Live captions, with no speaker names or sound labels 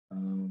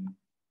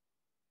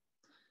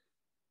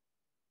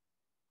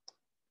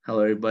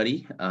Hello,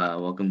 everybody.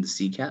 Welcome to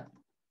SEACAP.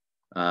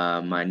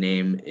 My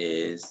name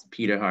is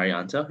Peter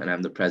Haryanto, and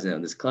I'm the president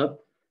of this club.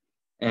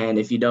 And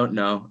if you don't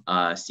know,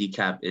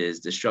 SEACAP is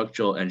the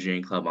structural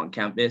engineering club on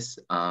campus.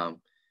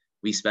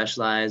 We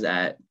specialize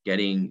at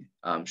getting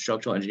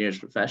structural engineers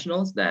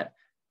professionals that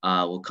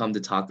will come to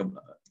talk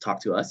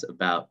to us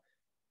about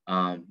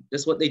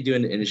just what they do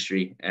in the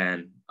industry,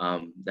 and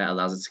that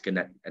allows us to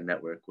connect and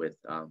network with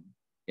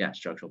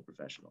structural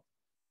professionals.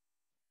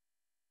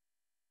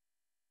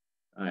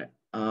 All right.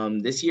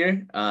 This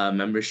year,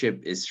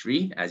 membership is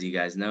free, as you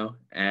guys know.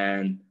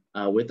 And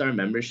with our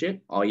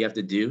membership, all you have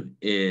to do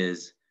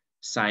is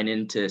sign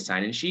in to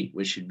sign-in sheet,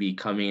 which should be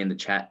coming in the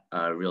chat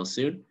real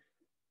soon.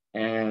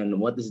 And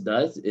what this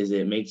does is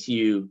it makes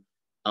you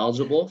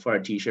eligible for our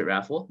t-shirt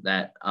raffle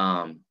that,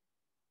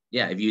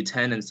 if you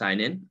attend and sign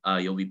in,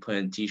 you'll be put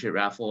in a t-shirt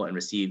raffle and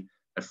receive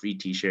a free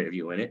t-shirt if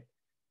you win it.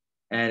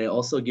 And it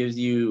also gives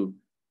you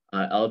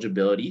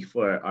eligibility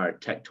for our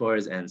tech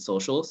tours and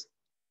socials,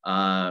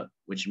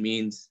 which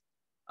means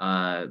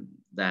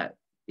that,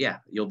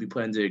 you'll be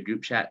put into a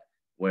group chat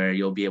where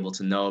you'll be able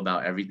to know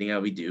about everything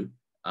that we do.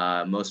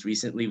 Most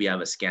recently, we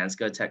have a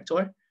SKANSKA tech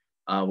tour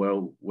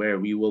where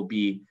we will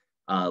be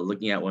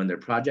looking at one of their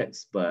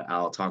projects, but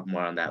I'll talk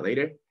more on that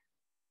later.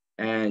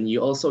 And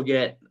you also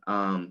get,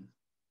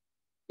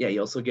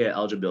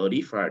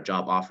 eligibility for our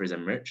job offers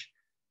and merch.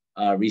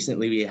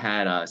 Recently, we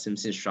had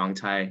Simpson Strong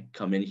Tie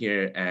come in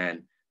here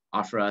and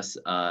offer us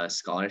a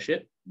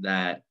scholarship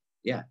that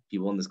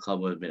people in this club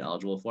would have been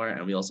eligible for.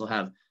 And we also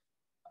have,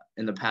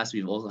 in the past,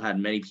 we've also had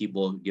many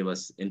people give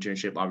us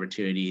internship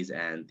opportunities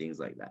and things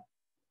like that.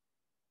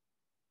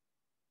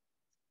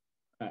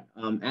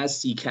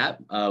 As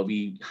SEACAP,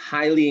 we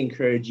highly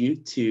encourage you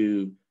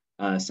to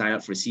sign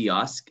up for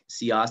SEACPP.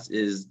 SEACPP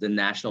is the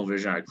national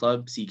version of our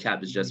club.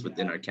 SEACAP is just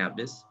within our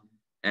campus.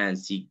 And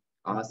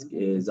SEACPP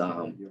is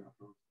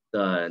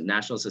the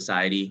national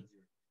society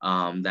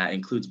that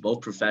includes both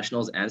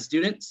professionals and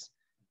students.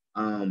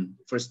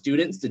 For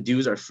students, the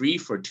dues are free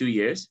for 2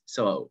 years.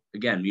 So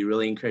again, we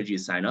really encourage you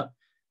to sign up.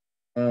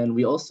 And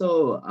we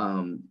also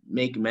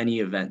make many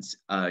events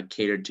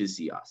catered to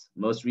SEACPP.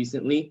 Most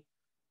recently,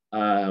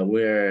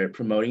 we're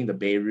promoting the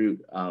Beirut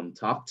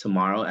talk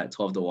tomorrow at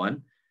 12 to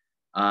 1.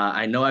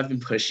 I know I've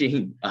been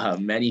pushing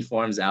many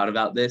forums out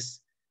about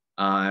this.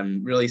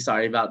 I'm really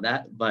sorry about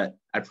that, but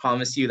I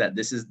promise you that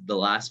this is the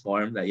last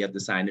form that you have to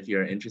sign if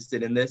you're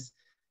interested in this.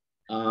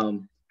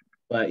 But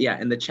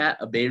in the chat,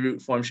 a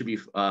Beirut form should be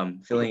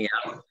filling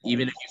out.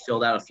 Even if you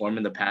filled out a form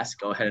in the past,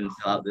 go ahead and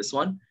fill out this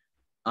one.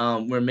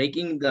 We're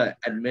making the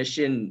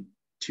admission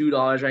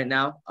 $2 right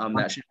now.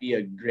 That should be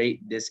a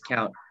great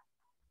discount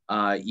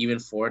even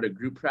for the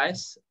group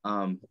price,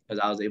 because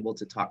I was able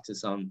to talk to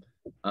some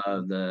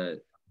of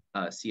the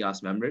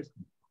SEACPP members.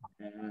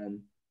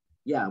 And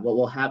what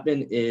will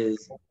happen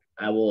is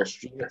I will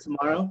stream it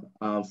tomorrow.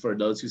 For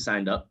those who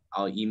signed up,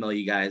 I'll email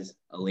you guys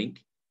a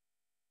link.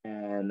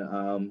 And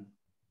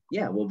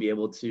we'll be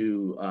able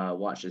to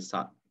watch this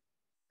talk.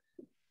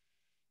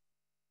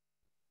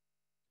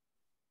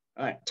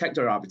 All right, tech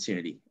tour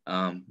opportunity.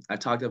 I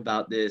talked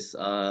about this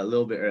a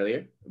little bit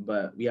earlier,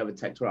 but we have a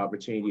tech tour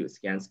opportunity with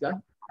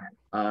SKANSKA.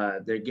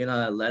 They're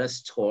gonna let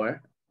us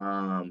tour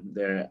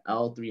their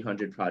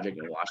L300 project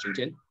in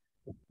Washington.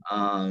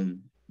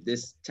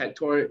 This tech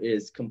tour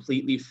is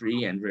completely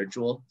free and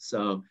virtual.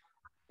 So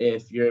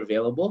if you're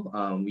available,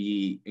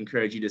 we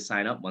encourage you to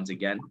sign up. Once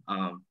again,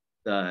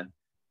 the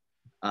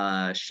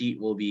sheet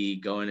will be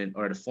going in,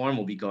 or the form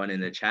will be going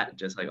in the chat,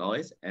 just like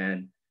always.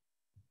 And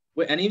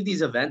with any of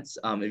these events,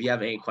 if you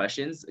have any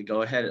questions,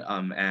 go ahead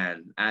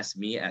and ask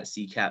me at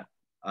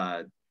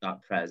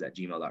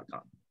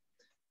seacap.prez@gmail.com.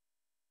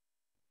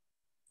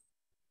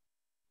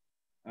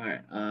 All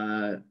right,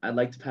 I'd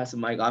like to pass the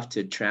mic off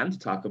to Tram to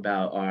talk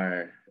about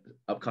our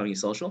upcoming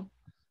social.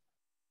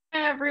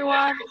 Hi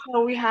everyone,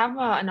 so we have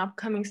an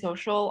upcoming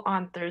social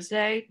on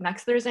Thursday,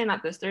 next Thursday,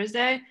 not this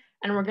Thursday,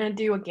 and we're gonna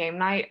do a game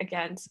night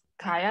against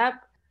SKANSKA.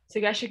 So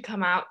you guys should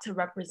come out to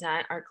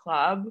represent our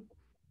club,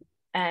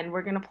 and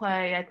we're gonna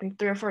play, I think,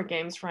 3 or 4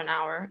 games for an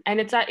hour, and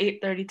it's at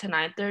 8:30 to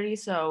 9:30,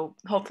 so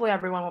hopefully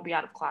everyone will be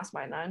out of class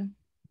by then.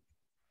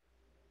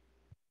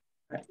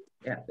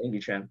 Yeah, thank you,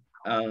 Tram.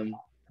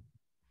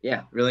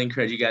 Really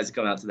encourage you guys to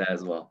come out to that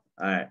as well.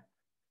 All right.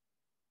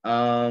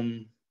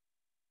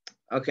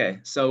 Okay,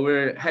 so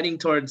we're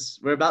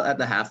about at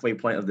the halfway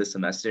point of this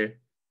semester,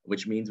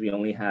 which means we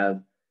only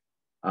have,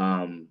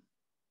 I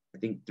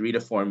think, 3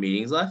 to 4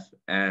 meetings left.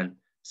 And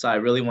so I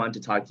really wanted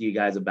to talk to you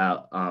guys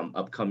about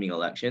upcoming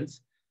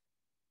elections.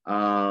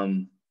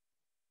 So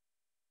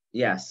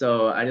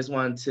I just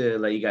wanted to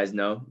let you guys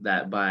know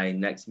that by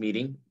next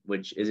meeting,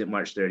 which isn't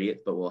March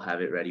 30th, but we'll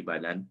have it ready by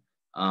then,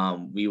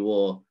 we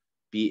will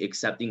be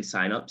accepting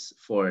signups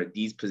for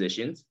these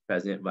positions: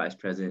 president, vice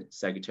president,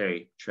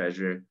 secretary,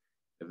 treasurer,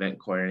 event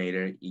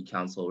coordinator,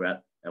 e-council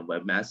rep, and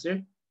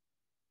webmaster.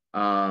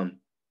 So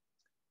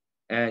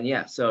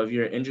if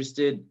you're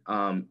interested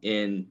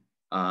in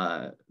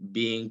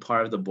being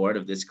part of the board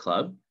of this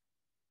club,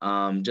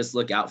 just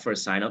look out for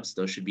signups.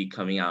 Those should be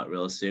coming out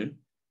real soon.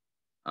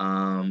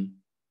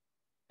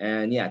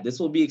 And yeah, this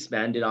will be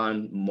expanded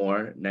on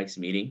more next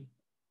meeting,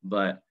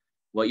 but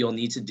what you'll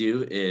need to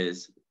do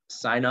is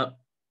sign up,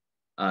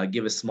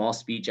 give a small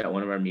speech at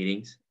one of our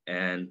meetings,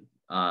 and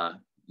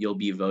you'll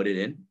be voted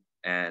in,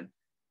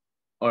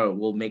 or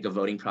we'll make a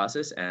voting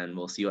process and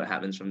we'll see what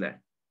happens from there.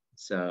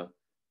 So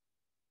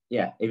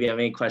yeah, if you have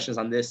any questions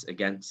on this,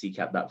 again,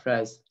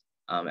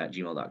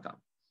 seacap.prez@gmail.com.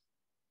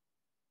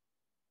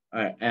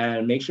 All right,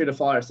 and make sure to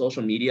follow our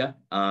social media.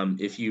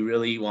 If you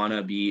really want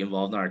to be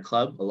involved in our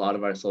club, a lot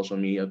of our social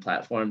media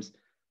platforms,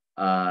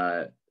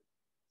 yeah,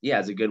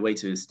 it's a good way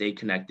to stay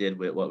connected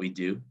with what we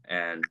do.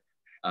 And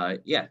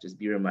yeah, just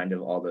be reminded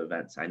of all the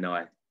events. I know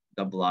I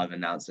dump a lot of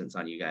announcements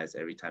on you guys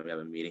every time we have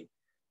a meeting.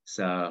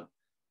 So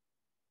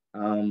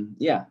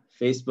yeah,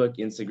 Facebook,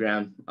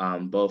 Instagram,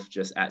 both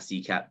just at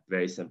SEACPP,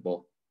 very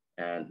simple.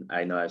 And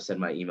I know I've said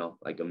my email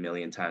like a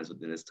million times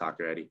within this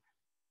talk already.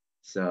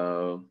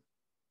 So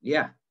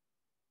yeah.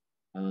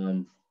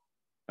 Other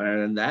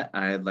than that,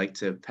 I'd like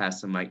to pass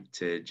the mic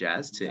to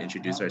Jazz to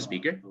introduce our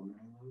speaker.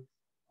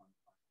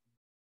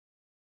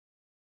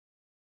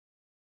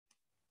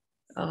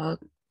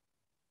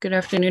 Good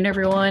afternoon,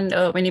 everyone.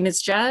 My name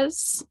is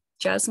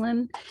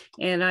Jaslyn,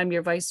 and I'm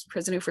your Vice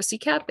President for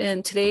SEACPP.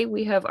 And today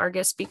we have our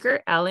guest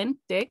speaker, Alan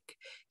Dick.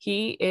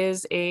 He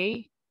is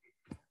a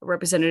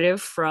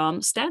representative from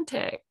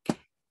Stantec.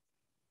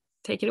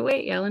 Take it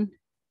away, Alan.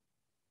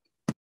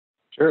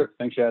 Sure,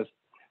 thanks, Jazz.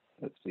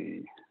 Let's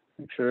see,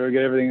 make sure I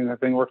get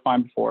everything worked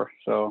fine before.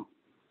 So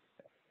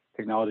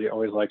technology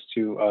always likes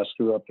to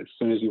screw up as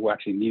soon as you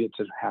actually need it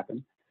to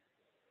happen.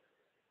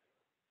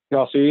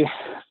 Y'all see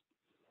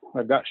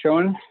what I've got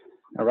showing?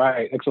 All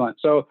right, excellent.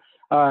 So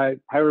hi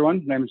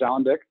everyone, my name is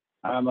Alan Dick.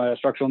 I'm a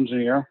structural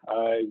engineer.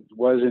 I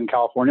was in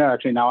California.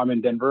 Actually, now I'm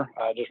in Denver.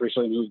 I just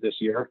recently moved this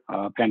year.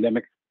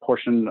 Pandemic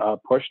portion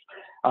pushed.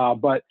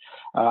 But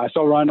I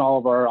still run all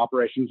of our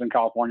operations in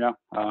California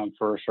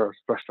for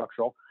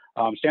structural.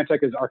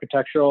 Stantec is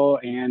architectural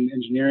and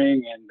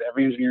engineering and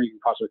every engineering you can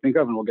possibly think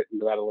of, and we'll get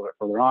into that a little bit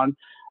further on.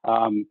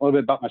 A little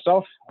bit about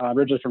myself. I'm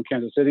originally from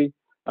Kansas City.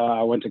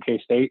 I went to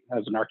K-State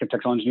as an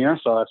architectural engineer,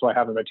 so that's why I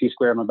have a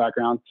T-square in my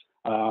background.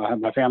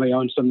 My family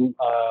owns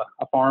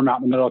a farm out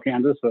in the middle of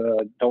Kansas.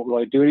 Don't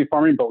really do any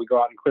farming, but we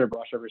go out and clear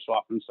brush every so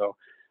often, so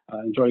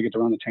enjoy to get to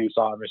run the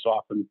chainsaw every so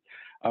often.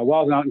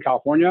 While I was out in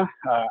California,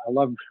 I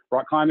love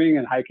rock climbing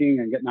and hiking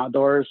and getting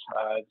outdoors,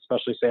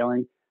 especially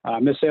sailing. I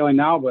miss sailing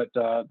now, but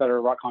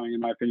better rock climbing in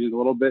my opinion a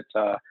little bit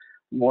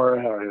more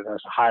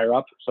higher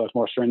up, so it's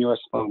more strenuous,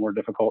 a little more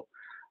difficult,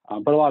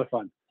 but a lot of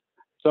fun.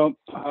 So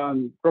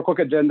real quick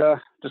agenda,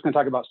 just going to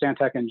talk about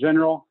Stantec in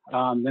general,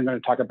 then going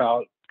to talk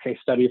about case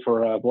study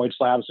for void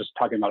slabs, just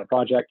talking about a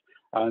project,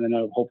 and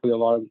then hopefully a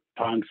lot of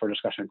time for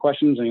discussion and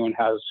questions. Anyone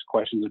has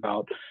questions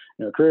about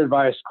career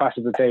advice,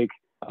 classes to take,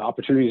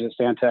 opportunities at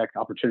Stantec,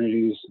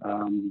 opportunities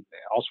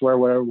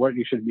elsewhere, what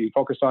you should be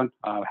focused on,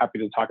 happy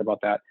to talk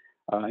about that.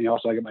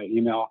 Also, I get my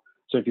email,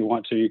 so if you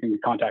want to, you can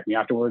contact me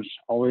afterwards.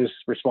 Always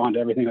respond to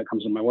everything that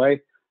comes in my way,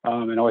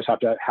 and always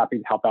happy to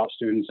help out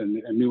students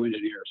and new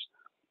engineers.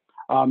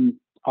 One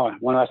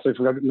last thing I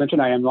forgot to mention,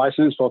 I am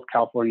licensed both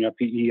California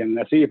PE and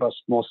SE,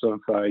 plus most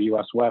of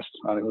US West,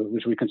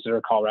 which we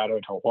consider Colorado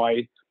to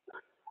Hawaii.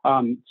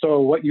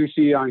 So what you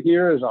see on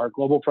here is our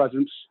global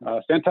presence.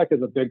 Stantec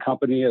is a big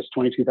company, it's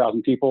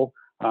 22,000 people,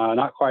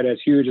 not quite as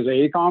huge as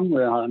AECOM,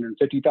 with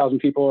 150,000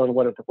 people or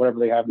whatever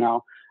they have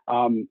now,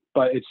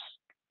 but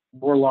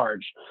we're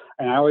large.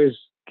 And I always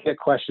get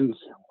questions,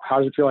 how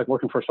does it feel like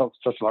working for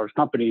such a large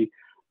company?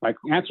 My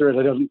answer is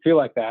it doesn't feel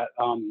like that.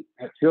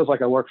 It feels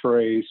like I work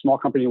for a small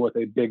company with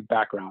a big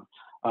background.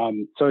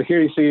 So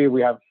here you see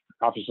we have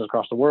offices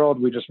across the world.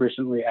 We just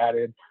recently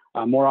added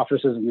more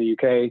offices in the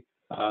UK.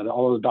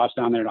 All of the dots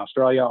down there in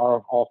Australia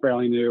are all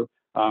fairly new,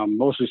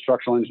 mostly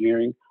structural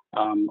engineering.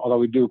 Although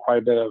we do quite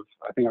a bit of,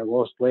 I think our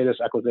latest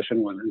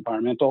acquisition was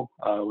environmental,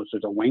 which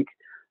is a Wink.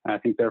 And I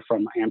think they're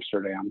from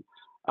Amsterdam.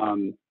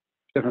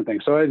 Different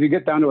things. So as you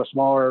get down to a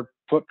smaller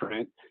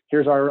footprint,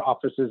 here's our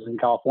offices in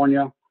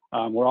California.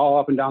 We're all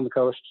up and down the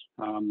coast.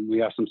 We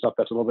have some stuff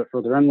that's a little bit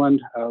further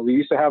inland. We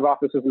used to have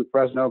offices in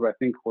Fresno, but I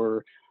think I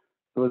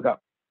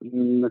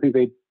think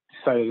they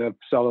decided to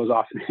sell those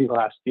off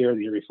last year,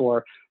 the year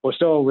before. But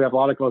still, we have a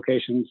lot of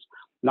locations.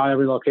 Not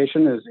every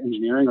location is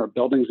engineering or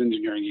buildings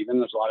engineering even.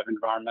 There's a lot of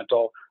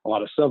environmental, a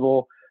lot of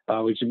civil,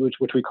 which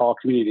we call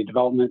community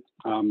development.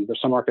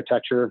 There's some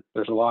architecture.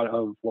 There's a lot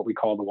of what we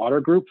call the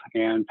water group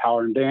and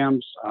power and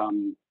dams.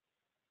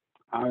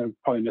 I'm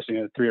probably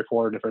missing 3 or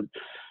 4 different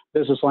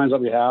business lines that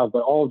we have,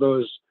 but all of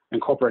those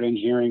incorporate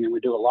engineering, and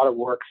we do a lot of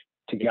work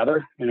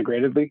together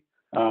integratedly.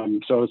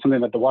 So it's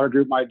something that the water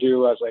group might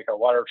do as like a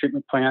water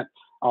treatment plant,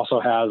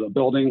 also has a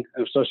building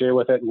associated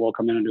with it, and we'll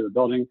come in and do the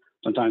building.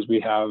 Sometimes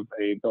we have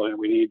a building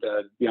we need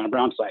to be on a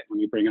brown site when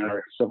we bring in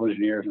our civil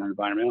engineers and our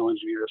environmental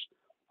engineers,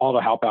 all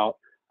to help out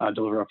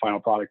deliver a final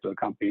product to the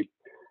company,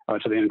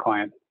 to the end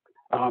client.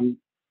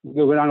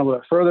 We'll go down a little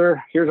bit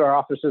further. Here's our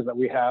offices that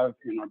we have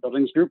in our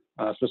buildings group,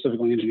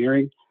 specifically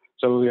engineering.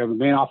 So we have a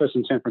main office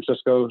in San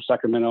Francisco,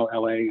 Sacramento,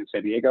 LA, and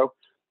San Diego.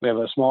 We have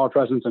a smaller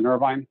presence in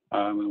Irvine.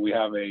 We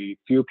have a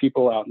few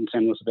people out in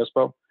San Luis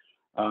Obispo.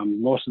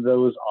 Most of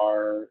those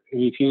are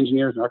MEP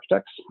engineers and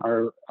architects.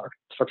 Our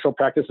structural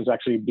practice is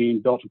actually being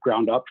built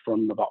ground up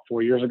from about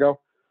 4 years ago.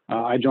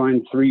 I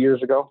joined 3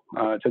 years ago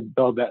to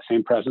build that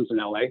same presence in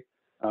LA.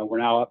 We're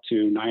now up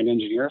to 9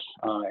 engineers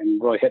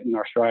and really hitting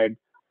our stride.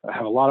 I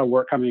have a lot of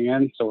work coming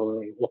in, so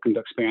we're looking to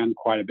expand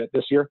quite a bit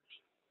this year.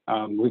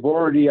 We've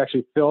already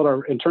actually filled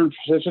our intern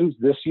positions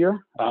this year,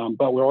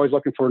 but we're always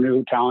looking for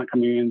new talent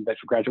coming in that's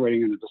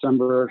graduating in the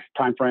December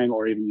timeframe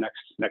or even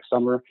next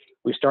summer.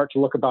 We start to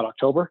look about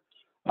October,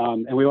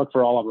 and we look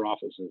for all of our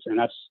offices, and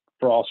that's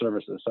for all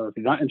services. So if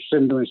you're not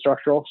interested in doing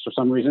structural for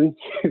some reason,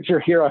 if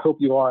you're here, I hope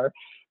you are.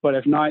 But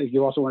if not, if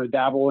you also want to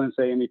dabble in,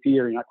 say, MEP, or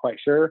you're not quite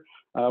sure,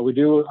 we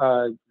do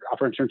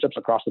offer internships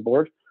across the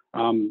board.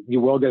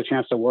 You will get a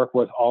chance to work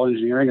with all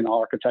engineering and all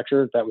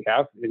architecture that we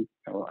have,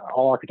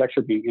 all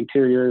architecture being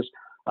interiors,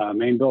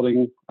 main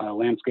building,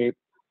 landscape.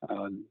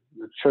 I'm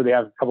sure they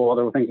have a couple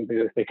other things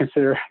that they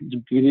consider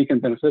unique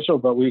and beneficial,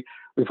 but we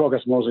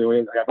focus mostly, we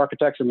have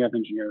architects and we have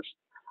engineers.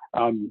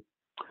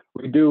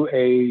 We do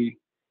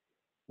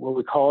what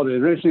we called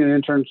originally an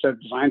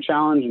internship design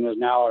challenge and is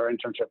now our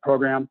internship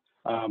program.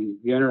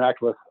 You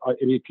interact with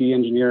MEP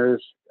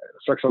engineers,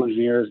 structural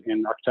engineers,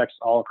 and architects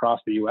all across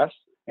the US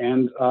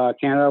and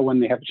Canada when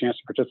they have a chance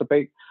to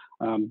participate.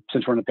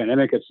 Since we're in a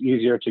pandemic, it's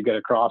easier to get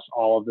across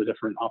all of the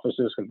different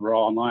offices because we're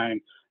all online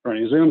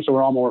running Zoom, so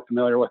we're all more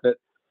familiar with it.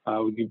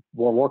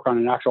 We'll work on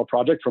an actual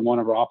project from one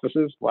of our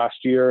offices. Last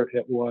year,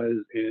 it was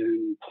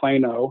in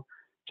Plano,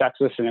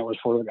 Texas, and it was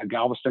for a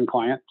Galveston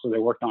client. So they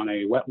worked on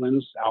a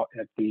wetlands out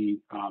at the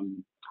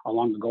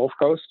along the Gulf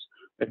Coast.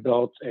 They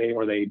built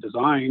they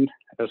designed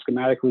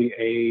schematically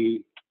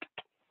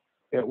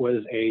it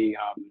was a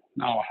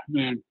oh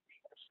man.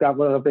 Scott,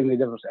 what other thing they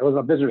did was it was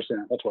a visitor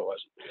center. That's what it was.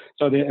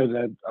 So it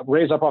was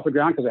raised up off the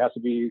ground because it has to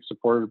be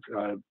supported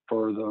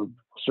for the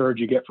surge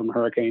you get from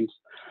hurricanes.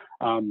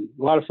 A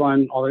lot of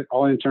fun.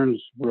 All interns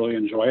really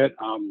enjoy it.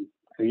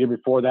 The year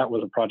before that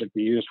was a project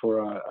we used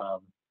for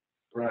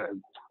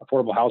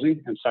affordable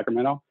housing in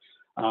Sacramento.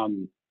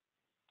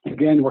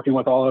 Again, working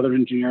with all other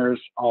engineers,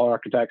 all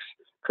architects,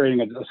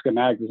 creating a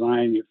schematic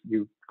design.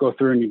 You go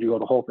through and you do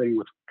the whole thing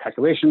with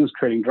calculations,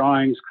 creating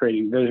drawings,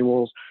 creating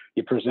visuals.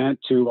 You present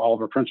to all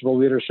of our principal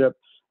leadership,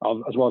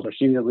 as well as our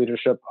senior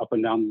leadership up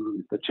and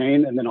down the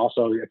chain, and then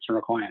also the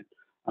external client.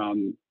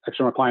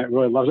 External client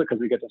really loves it because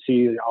we get to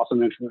see the awesome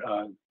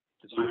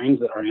designs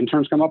that our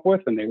interns come up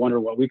with, and they wonder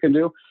what we can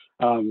do.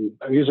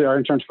 Usually our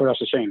interns put us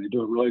to shame. They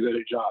do a really good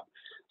job.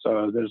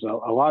 So there's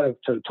a lot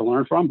to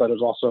learn from, but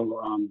it's also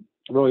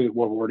a really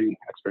rewarding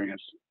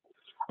experience.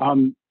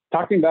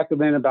 Talking back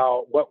then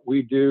about what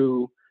we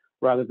do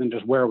rather than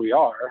just where we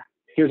are,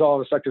 here's all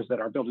the sectors that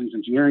our buildings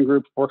engineering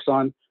group works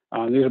on.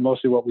 These are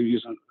mostly what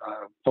we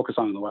focus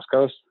on the West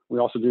Coast. We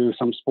also do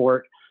some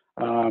sport.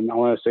 I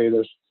want to say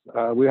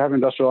we have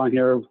industrial on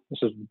here. This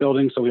is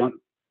buildings, so we don't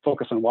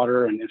focus on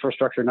water and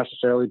infrastructure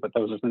necessarily, but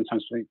those are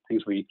sometimes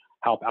things we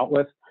help out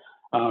with.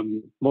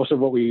 Most of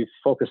what we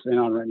focus in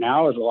on right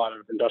now is a lot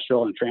of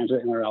industrial and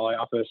transit in our LA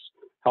office,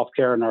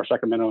 healthcare in our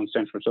Sacramento and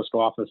San Francisco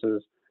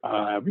offices,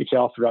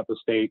 retail throughout the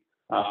state,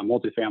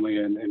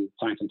 multifamily and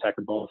science and tech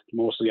are both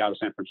mostly out of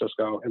San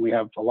Francisco. And we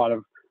have a lot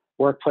of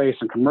workplace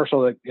and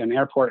commercial and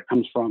airport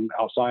comes from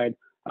outside.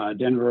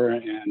 Denver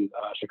and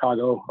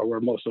Chicago are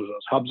where most of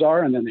those hubs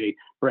are, and then they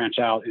branch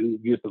out and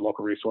use the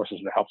local resources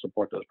to help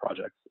support those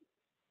projects.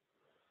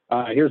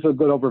 Here's a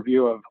good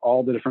overview of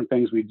all the different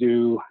things we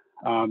do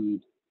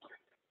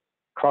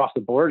across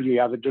the board. You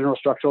have the general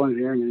structural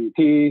engineering and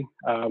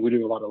MEP. We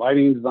do a lot of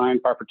lighting design,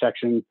 fire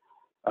protection,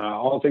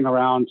 all the thing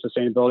around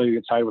sustainability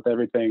gets tied with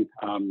everything.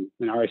 And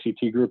our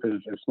ICT group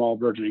is a small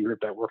burgeoning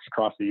group that works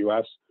across the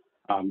US.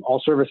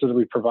 All services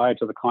we provide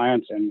to the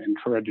clients and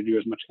try to do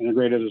as much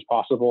integrated as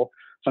possible.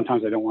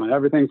 Sometimes they don't want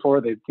everything for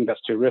it. They think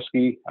that's too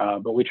risky,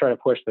 but we try to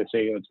push. They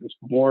say it's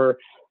more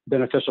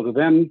beneficial to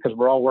them because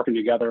we're all working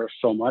together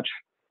so much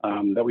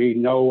that we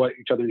know what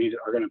each other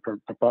are going to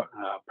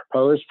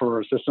propose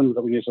for systems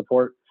that we need to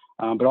support,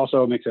 but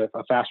also makes it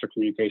a faster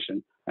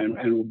communication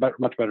and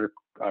much better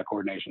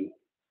coordination.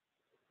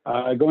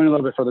 Going a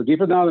little bit further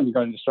deeper now, then we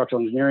go into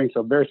structural engineering.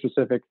 So very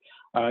specific.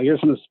 Here's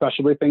some of the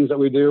specialty things that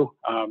we do.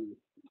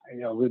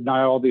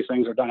 Not all these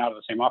things are done out of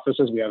the same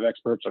offices. We have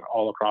experts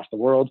all across the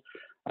world.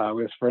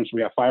 For instance,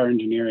 we have fire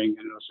engineering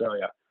in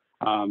Australia.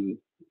 I'm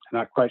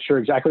not quite sure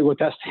exactly what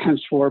that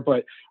stands for,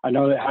 but I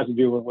know that it has to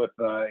do with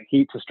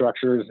heat to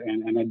structures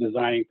and then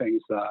designing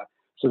things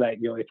so that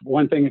if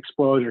one thing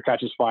explodes or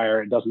catches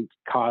fire, it doesn't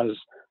cause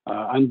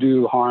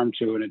undue harm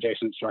to an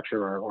adjacent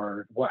structure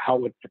or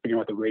figuring out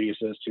what the radius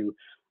is to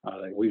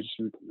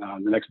the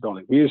next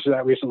building. We used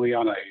that recently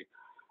on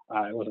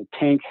it was a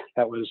tank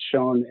that was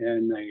shown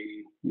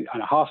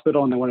on a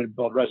hospital, and they wanted to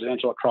build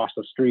residential across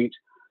the street.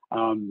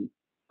 And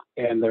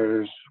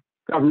there's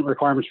government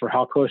requirements for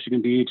how close you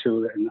can be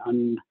to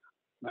an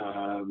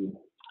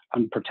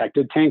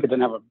unprotected tank. It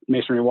didn't have a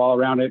masonry wall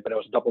around it, but it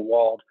was double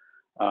walled.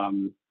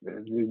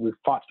 We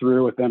fought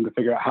through with them to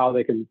figure out how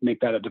they can make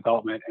that a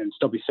development and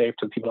still be safe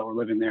to the people that were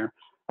living there.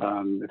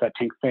 If that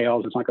tank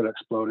fails, it's not going to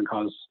explode and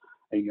cause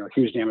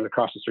huge damage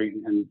across the street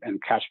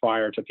and catch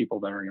fire to people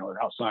that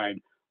are outside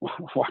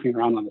walking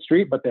around on the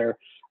street, but they're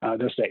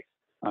safe.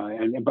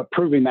 But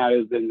proving that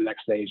is then the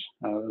next stage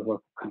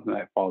what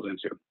that falls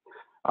into.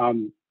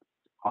 On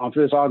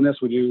this,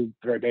 we do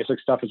very basic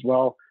stuff as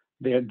well.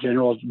 The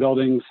general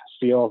buildings,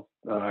 steel,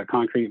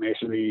 concrete,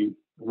 masonry,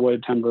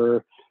 wood,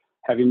 timber,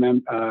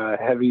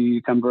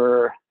 heavy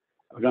timber.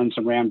 I've done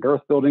some rammed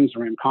earth buildings,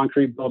 rammed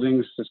concrete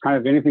buildings. It's kind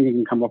of anything you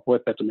can come up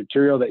with that's a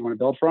material that you want to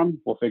build from,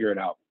 we'll figure it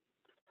out.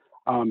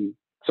 So I'm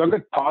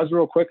going to pause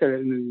real quick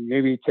and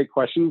maybe take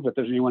questions if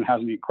there's anyone has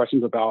any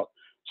questions about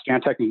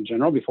SKANTech in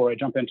general before I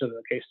jump into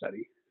the case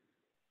study.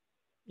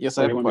 Yes,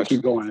 I have a question.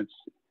 Keep going.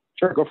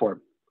 Sure, go for it.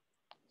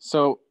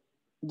 So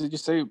did you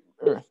say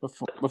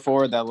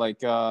before that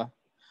like all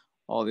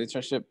the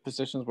internship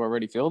positions were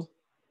already filled?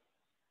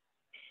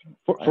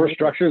 For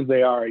structures,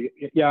 they are.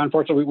 Yeah,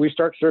 unfortunately, we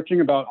start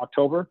searching about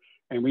October,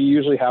 and we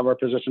usually have our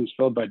positions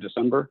filled by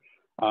December.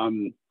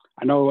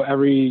 I know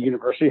every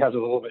university has a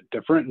little bit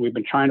different. We've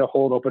been trying to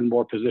hold open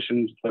more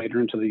positions later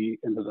into the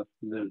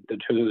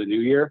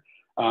new year.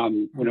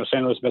 San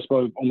Luis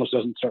Obispo almost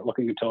doesn't start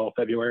looking until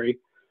February,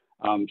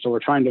 so we're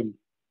trying to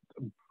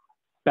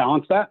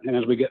balance that. And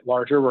as we get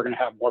larger, we're going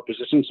to have more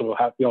positions, so we'll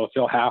be able to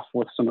fill half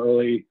with some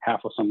early,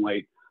 half with some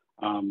late.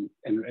 And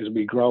as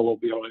we grow, we'll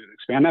be able to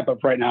expand that.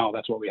 But right now,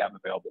 that's what we have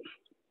available.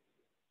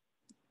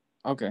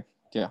 Okay.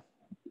 Yeah.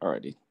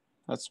 Alrighty.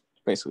 That's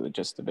basically the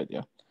gist of it.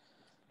 Yeah.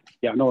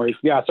 Yeah. No worries.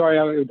 Yeah. Sorry.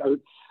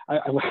 I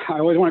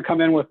always want to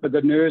come in with the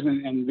good news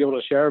and be able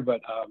to share,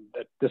 but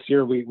this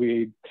year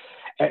we've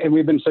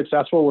been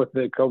successful with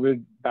the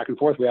COVID back and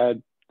forth. We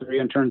had 3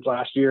 interns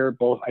last year.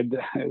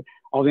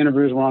 All the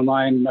interviews were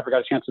online. Never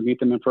got a chance to meet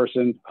them in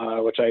person,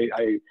 which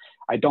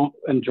I don't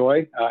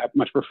enjoy. I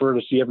much prefer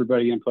to see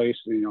everybody in place,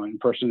 in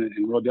person,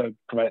 and really be able to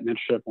provide an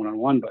internship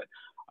one-on-one.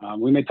 But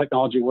we made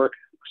technology work,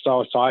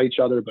 saw each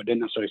other, but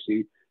didn't necessarily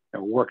see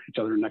work each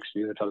other next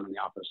to each other in the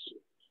office.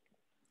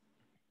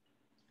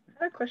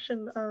 I had a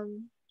question.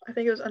 I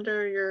think it was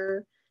under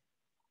your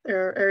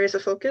areas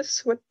of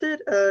focus. What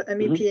did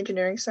MEP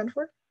engineering stand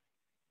for?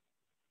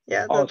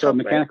 Yeah. So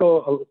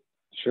mechanical. Right?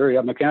 Sure.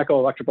 Yeah, mechanical,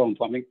 electrical, and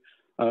plumbing.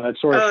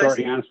 That's sort of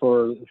shorthand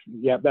for.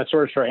 Yeah, that's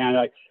sort of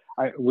shorthand.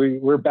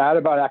 We're bad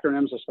about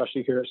acronyms,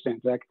 especially here at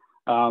SKANTech.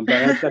 But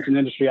that's an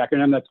industry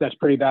acronym that's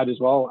pretty bad as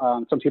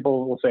well. Some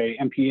people will say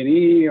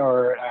MP&E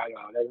or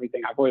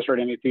everything. I've always heard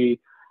MEP.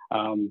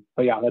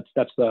 But yeah,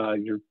 that's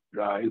your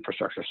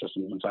infrastructure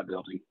systems inside the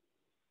building.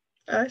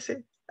 I see.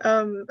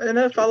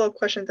 Another follow-up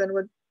question then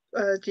would,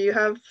 do you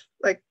have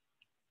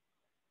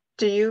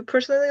do you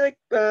personally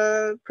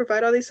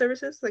provide all these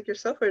services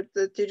yourself, or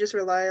do you just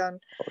rely on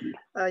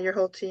your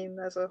whole team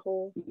as a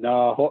whole?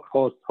 No,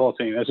 whole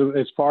team.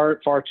 It's far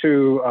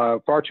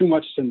too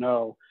much to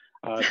know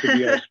to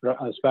be a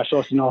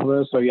specialist in all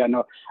this. So yeah,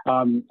 no.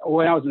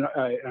 When I was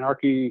an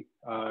Archie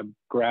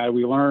grad,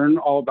 we learn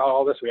all about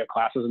all this. We have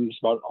classes and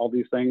just about all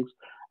these things,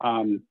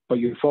 but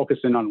you focus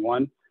in on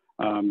one.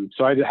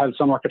 So I had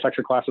some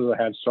architecture classes.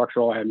 I had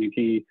structural. I had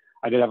MEP.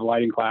 I did have a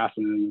lighting class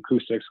and then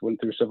acoustics,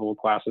 went through civil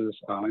classes.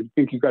 I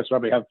think you guys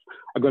probably have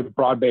a good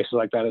broad base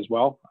like that as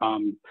well.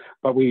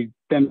 But we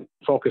then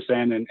focus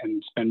in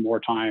and spend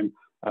more time.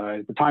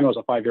 At the time it was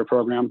a 5-year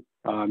program.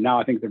 Now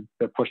I think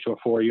they're pushed to a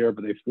 4-year,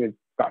 but they've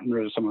gotten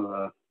rid of some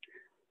of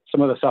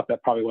the stuff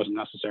that probably wasn't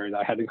necessary that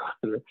I had to go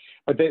through.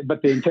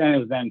 But the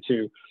intent is then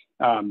to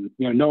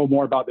know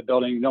more about the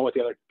building, know what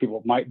the other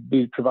people might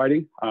be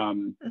providing.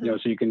 So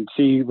you can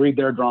read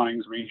their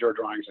drawings, read your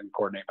drawings, and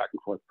coordinate back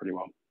and forth pretty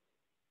well.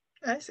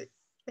 I see.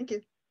 Thank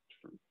you.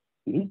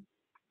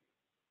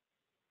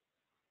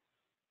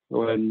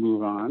 Go ahead and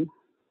move on.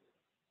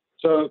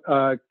 So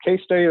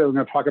case study that we're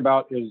going to talk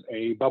about is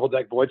a bubble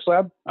deck void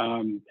slab.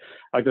 I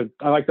like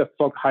to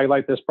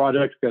highlight this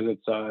project because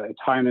it's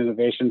high in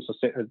innovation,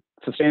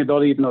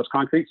 sustainability, even though it's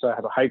concrete, so it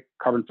has a high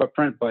carbon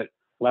footprint, but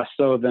less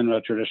so than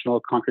a traditional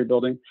concrete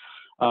building.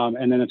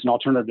 And then it's an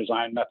alternative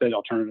design method,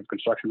 alternative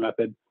construction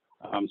method.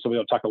 So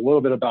we'll talk a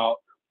little bit about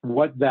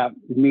what that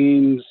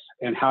means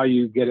and how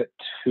you get it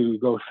to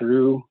go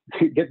through,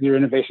 get your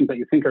innovations that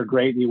you think are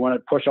great, and you want to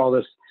push all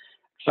this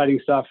exciting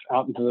stuff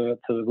out into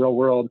the real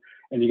world,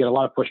 and you get a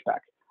lot of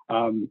pushback.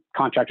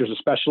 Contractors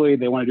especially,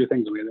 they want to do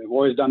things the way they've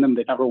always done them.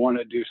 They never want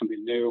to do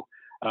something new.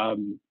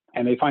 And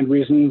they find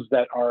reasons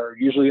that are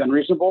usually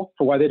unreasonable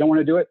for why they don't want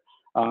to do it,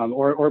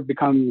 or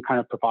become kind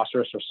of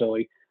preposterous or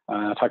silly.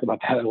 I'll talk about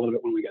that a little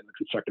bit when we get into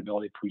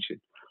constructability tweaking.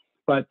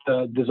 But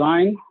the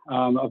design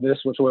of this,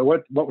 what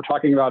we're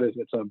talking about is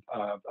it's a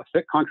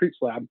thick concrete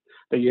slab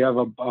that you have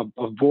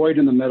a void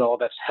in the middle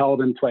that's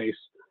held in place.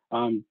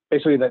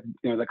 Basically,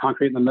 the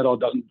concrete in the middle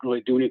doesn't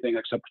really do anything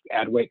except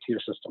add weight to your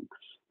system.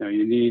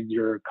 You need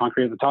your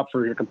concrete at the top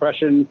for your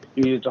compression.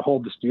 You need it to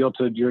hold the steel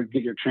to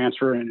get your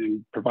transfer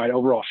and provide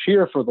overall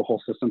shear for the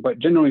whole system. But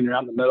generally, when you're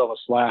out in the middle of a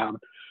slab,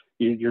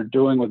 you're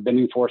dealing with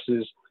bending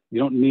forces. You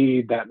don't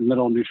need that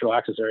middle neutral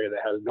axis area that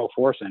has no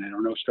force in it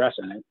or no stress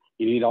in it.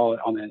 You need all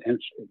on the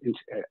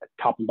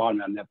top and bottom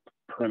and that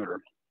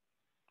perimeter.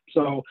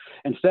 So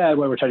instead,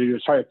 what we're trying to do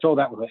is try to fill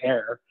that with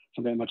air,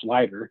 something much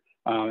lighter.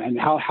 And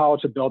how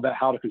to build that,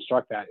 how to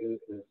construct that is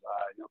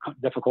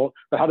difficult,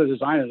 but how to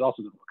design it is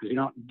also difficult, because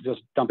you're not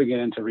just dumping it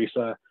into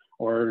RISA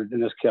or in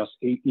this case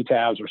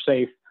ETABS or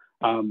SAFE.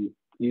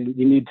 You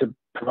need to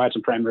provide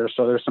some parameters.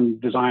 So there's some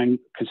design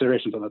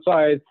considerations on the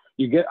side.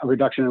 You get a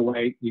reduction in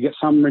weight, you get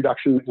some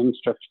reduction in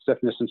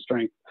stiffness and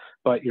strength,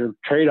 but your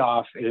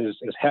trade-off is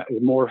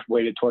more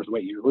weighted towards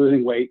weight. You're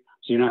losing weight,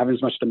 so you're not having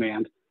as much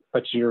demand,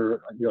 but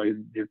you're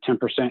 10%,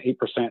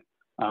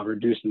 8%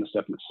 reduced in the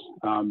stiffness.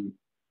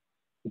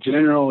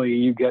 Generally,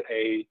 you get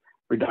a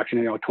reduction,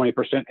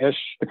 20%-ish,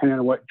 depending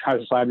on what type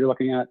of slab you're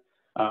looking at.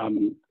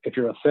 If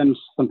you're a thin,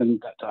 something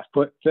that's a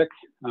foot thick,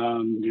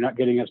 you're not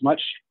getting as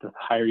much. The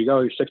higher you go,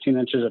 you're 16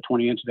 inches, a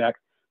 20-inch deck.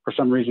 For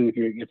some reason,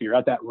 if you're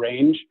at that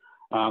range,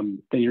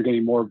 then you're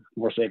getting more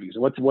savings.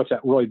 What's that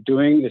really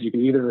doing is you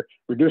can either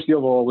reduce the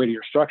overall weight of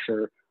your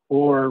structure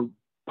or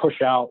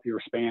push out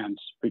your spans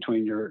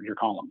between your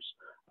columns,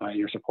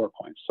 your support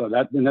points. So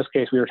that in this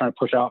case, we were trying to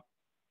push out,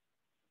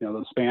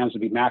 those spans to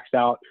be maxed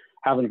out,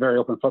 having a very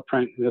open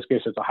footprint. In this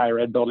case, it's a higher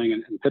ed building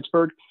in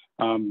Pittsburgh.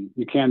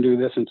 You can do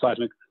this in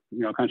seismic,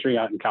 country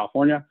out in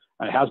California.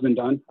 It has been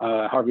done.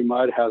 Harvey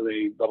Mudd has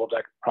a double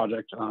deck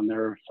project on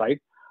their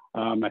site.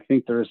 I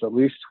think there's at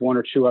least one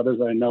or two others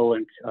that I know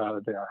in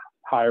the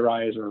high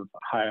rise or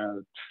high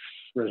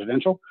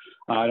residential.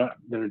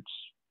 It's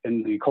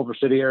in the Culver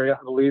City area,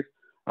 I believe.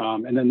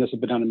 And then this has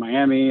been done in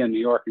Miami and New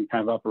York and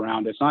kind of up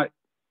around. It's not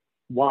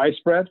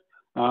widespread,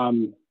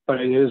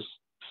 but it is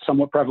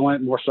somewhat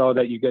prevalent, more so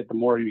that the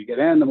more you get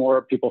in, the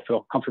more people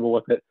feel comfortable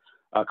with it.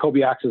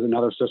 Kobiax is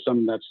another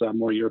system that's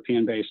more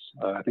European based.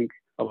 I think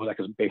Ovodeck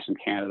is based in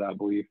Canada, I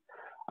believe.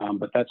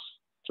 But that's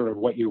sort of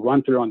what you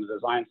run through on the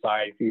design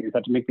side. You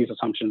have to make these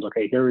assumptions.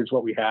 Okay, here's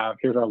what we have,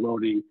 here's our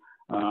loading,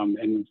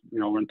 and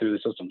run through the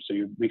system. So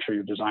you make sure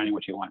you're designing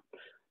what you want.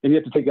 Then you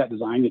have to take that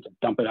design, you have to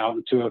dump it out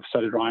into a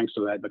set of drawings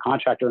so that the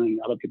contractor and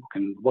other people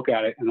can look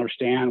at it and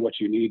understand what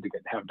you need to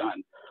have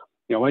done.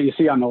 What you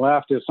see on the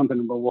left is something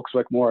that looks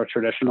like more a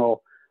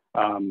traditional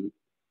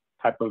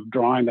type of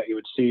drawing that you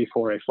would see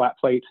for a flat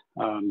plate.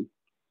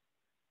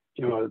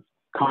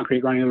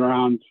 Concrete running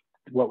around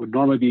what would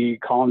normally be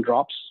column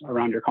drops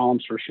around your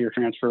columns for shear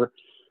transfer.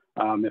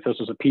 If this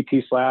was a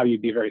PT slab,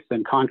 you'd be very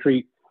thin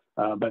concrete,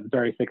 but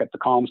very thick at the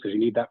columns because you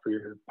need that for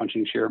your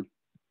punching shear.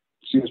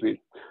 Excuse me.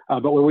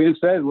 But what we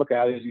instead look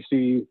at is you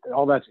see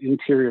all that's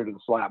interior to the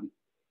slab.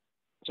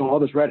 So all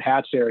this red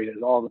hatched area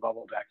is all the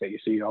bubble deck that you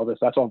see,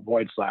 that's all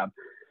void slab.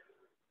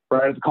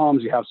 Right at the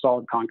columns, you have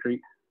solid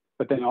concrete,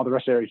 but then all the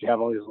rest of the areas, you have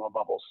all these little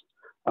bubbles.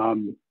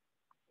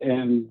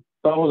 And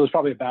bubbles is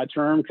probably a bad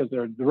term because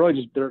they're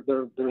really just,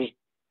 there's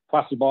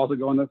plastic balls that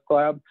go in the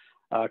slab.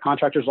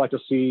 Contractors like to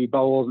see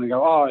bubbles and they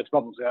go, oh, it's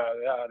bubbles. Yeah.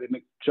 They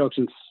make jokes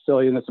and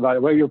silliness about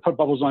it. Well, you put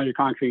bubbles on your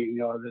concrete,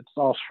 it's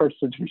all sorts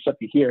of different stuff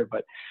you hear. But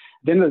at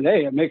the end of the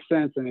day, it makes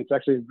sense and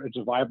it's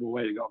a viable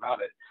way to go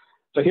about it.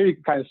 So here you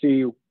can kind of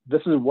see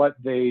this is what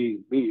they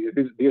need.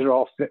 These are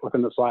all fit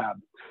within the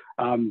slab.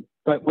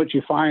 But what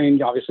you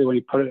find, obviously, when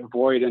you put a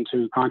void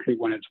into concrete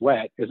when it's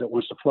wet, is it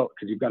wants to float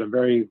because you've got a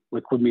very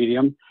liquid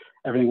medium.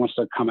 Everything wants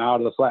to come out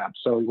of the slab.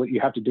 So what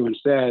you have to do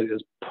instead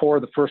is pour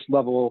the first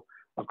level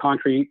of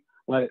concrete,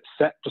 let it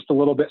set just a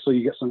little bit so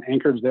you get some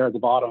anchors there at the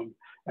bottom.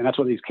 And that's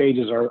what these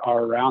cages are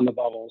around the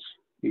bubbles.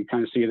 You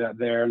kind of see that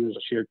there. And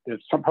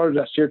there's some part of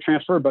that shear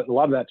transfer, but a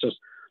lot of that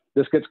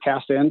this gets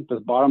cast in,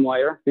 this bottom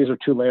layer. These are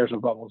 2 layers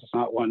of bubbles. It's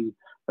not one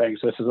thing.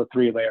 So this is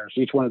 3 layers.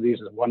 Each one of these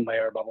is 1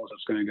 layer of bubbles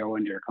that's going to go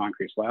into your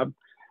concrete slab.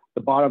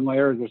 The bottom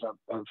layer, there's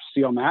a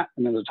steel mat,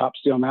 and then the top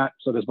steel mat.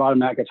 So this bottom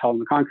mat gets held in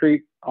the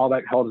concrete. All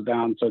that held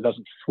down so it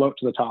doesn't float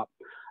to the top.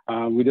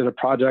 We did a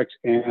project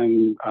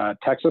in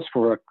Texas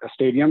for a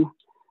stadium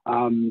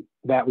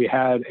that we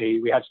had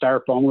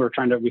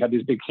styrofoam. We had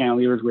these big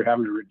cantilevers we were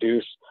having to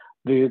reduce.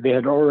 They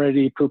had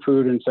already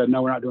poo-pooed and said,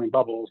 no, we're not doing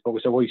bubbles. But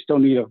we said, well, you still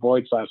need a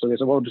void slab. So they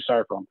said, well, we'll do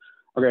styrofoam.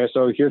 Okay,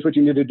 so here's what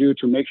you need to do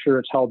to make sure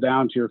it's held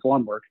down to your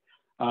form work.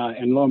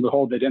 And lo and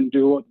behold, they didn't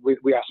do what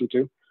we asked them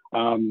to.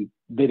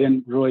 They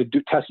didn't really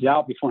test it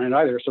out beforehand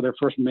either. So their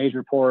first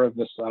major pour of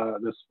this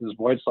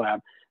void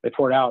slab, they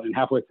poured out, and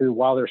halfway through,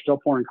 while they're still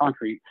pouring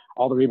concrete,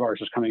 all the rebar is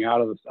just coming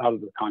out of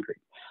the concrete.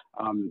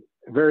 I'm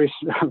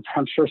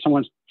sure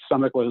someone's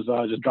stomach was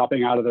just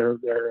dropping out of their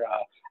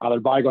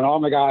body, going, oh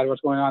my God,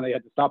 what's going on? They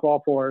had to stop all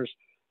pours,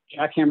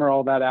 jackhammer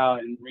all that out,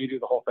 and redo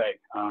the whole thing.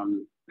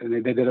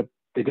 And they did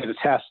a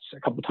test a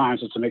couple of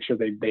times just to make sure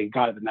they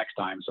got it the next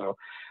time. So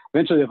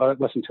eventually they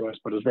listened to us,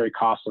 but it was very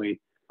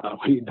costly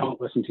when you don't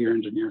listen to your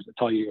engineers that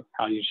tell you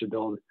how you should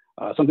build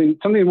something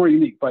more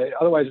unique. But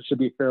otherwise, it should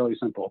be fairly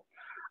simple.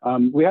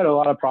 We had a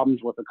lot of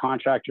problems with the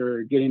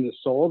contractor getting this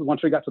sold.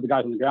 Once we got to the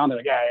guys on the ground, they're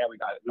like, yeah, we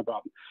got it, no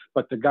problem.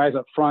 But the guys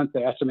up front, the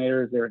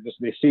estimators,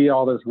 they see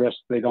all those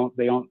risks. They don't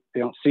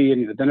see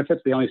any of the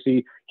benefits. They only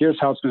see, here's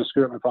how it's going to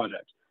screw up my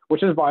project,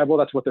 which is viable.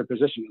 That's what their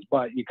position is.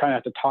 But you kind of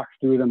have to talk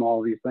through them, all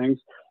of these things.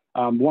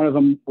 One of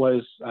them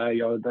was,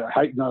 the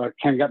height.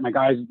 Can I get my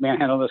guys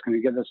manhandle this? Can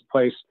we get this in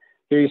place?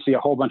 Here you see a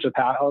whole bunch of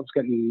pallets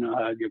getting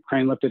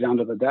crane lifted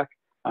onto the deck.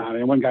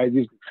 And one guy,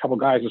 these couple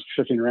guys was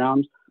shifting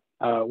around.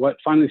 What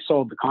finally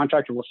sold the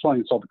contractor, what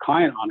finally sold the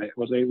client on it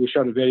was we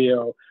showed a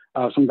video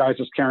of some guys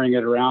just carrying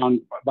it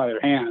around by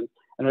their hand.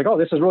 And they're like, oh,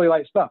 this is really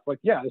light stuff. Like,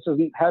 yeah, this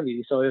isn't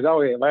heavy. So there's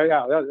always, like,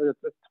 yeah,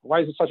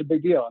 why is it such a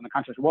big deal? And the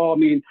contractor, well, I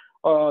mean,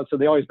 so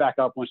they always back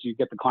up once you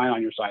get the client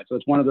on your side. So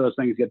it's one of those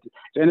things, it's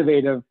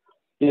innovative.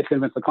 You have to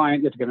convince the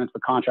client, you have to convince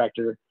the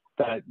contractor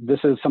that this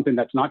is something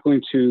that's not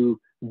going to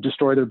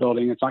destroy their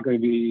building. It's not going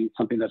to be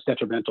something that's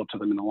detrimental to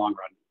them in the long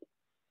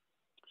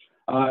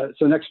run.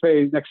 So next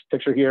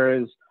picture here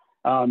is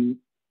some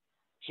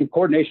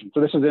coordination. So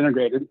this is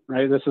integrated,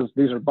 right?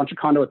 These are a bunch of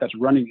conduit that's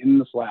running in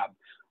the slab.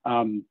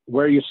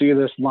 Where you see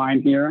this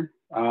line here,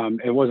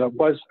 it was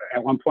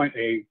at one point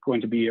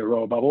going to be a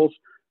row of bubbles.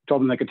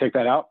 Told them they could take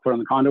that out, put on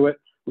the conduit.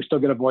 We still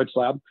get a void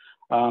slab.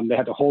 They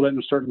had to hold it in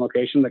a certain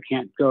location that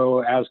can't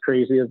go as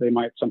crazy as they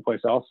might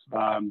someplace else.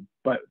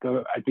 But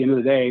at the end of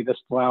the day, this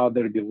allowed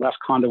there to be less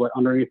conduit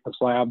underneath the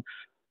slab.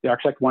 The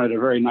architect wanted a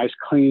very nice,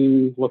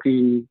 clean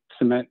looking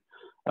cement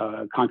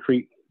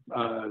concrete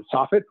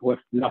soffit with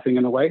nothing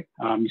in the way.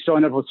 You still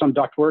end up with some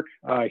ductwork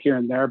here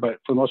and there, but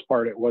for the most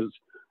part, it was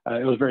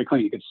very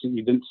clean.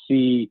 You didn't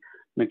see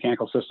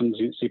mechanical systems,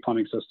 you didn't see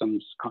plumbing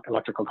systems,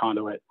 electrical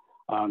conduit.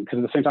 Because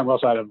at the same time, we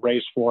also had a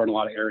raised floor in a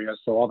lot of areas,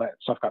 so all that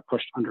stuff got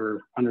pushed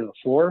under the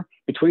floor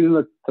between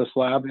the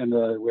slab and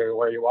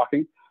where you're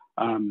walking.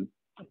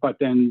 But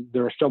then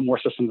there were still more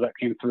systems that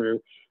came through,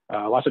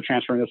 lots of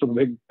transferring. This was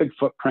a big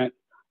footprint,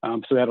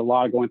 so they had a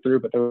lot going through,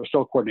 but there was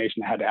still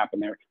coordination that had to happen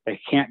there. They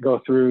can't go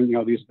through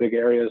these big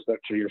areas that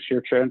are your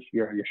shear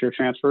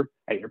transfer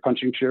at your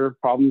punching shear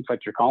problems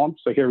at your column.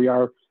 So here we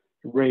are,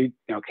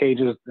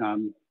 cages,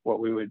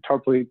 what we would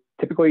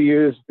typically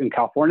use in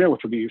California,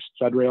 which would be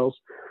stud rails.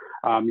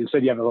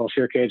 Instead, you have a little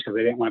shear cage because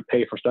they didn't want to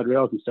pay for stud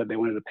rails. Instead, they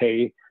wanted to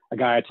pay a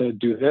guy to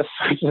do this,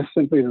 which is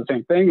simply the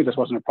same thing. It just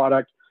wasn't a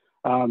product.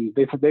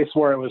 They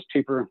swore it was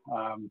cheaper.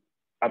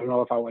 I don't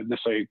know if I would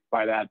necessarily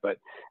buy that, but at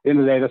the end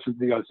of the day, this is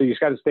so you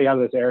just got to stay out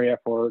of this area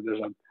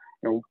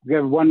we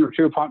have 1 or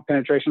 2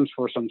 penetrations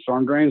for some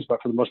storm drains,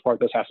 but for the most part,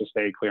 this has to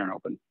stay clear and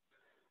open.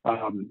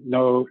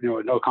 No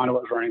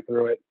conduit was running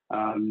through it.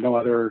 No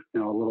other,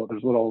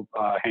 there's little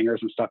hangers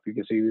and stuff you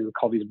can see. We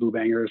call these blue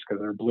bangers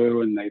because they're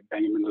blue and they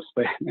bang them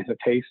in the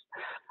paste.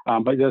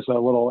 But there's a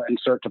little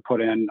insert to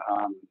put in,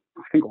 I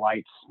think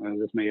lights.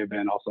 This may have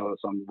been also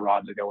some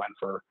rods that go in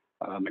for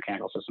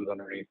mechanical systems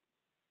underneath.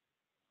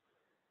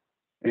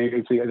 And you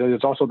can see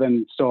there's also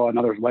then still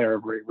another layer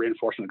of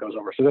reinforcement that goes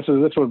over. So this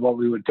is what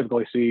we would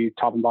typically see,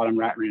 top and bottom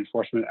rat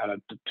reinforcement at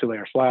a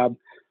 2-layer slab.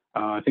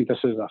 I think this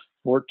is a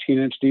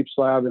 14-inch deep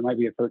slab. It might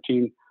be a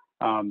 13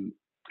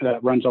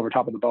 that runs over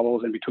top of the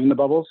bubbles and between the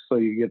bubbles. So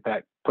you get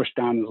that pushed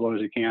down as low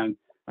as you can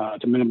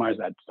to minimize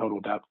that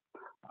total depth.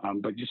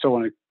 But you still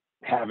want to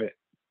have it,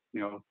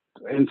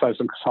 inside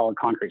some solid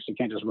concrete. So you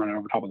can't just run it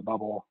over top of the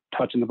bubble,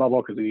 touching the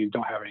bubble, because then you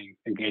don't have any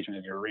engagement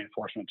in your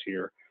reinforcement to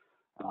your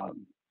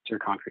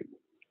concrete.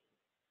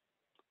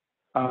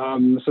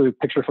 So the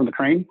picture from the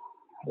crane,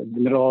 in the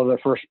middle of this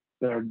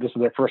is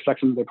their first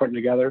section that they're putting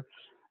together.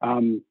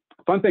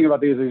 Fun thing about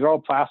these are all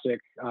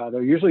plastic.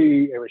 They're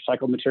usually a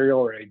recycled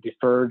material or a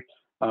deferred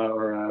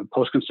or a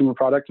post-consumer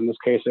product. In this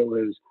case, it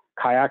was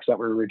kayaks that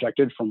were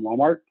rejected from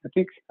Walmart, I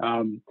think.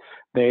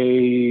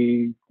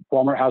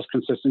 Walmart has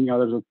consistent,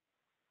 there's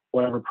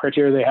whatever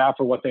criteria they have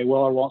for what they will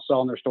or won't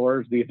sell in their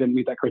stores. These didn't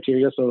meet that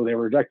criteria, so they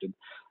were rejected.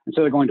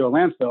 Instead of going to a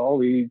landfill,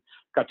 we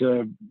got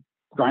to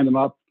grind them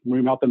up,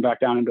 remelt them back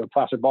down into a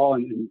plastic ball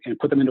and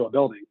put them into a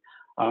building.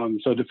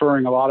 So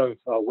deferring a lot of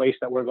waste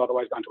that would have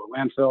otherwise gone to a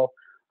landfill.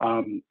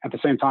 At the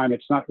same time,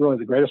 it's not really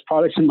the greatest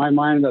product in my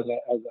mind as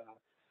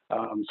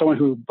someone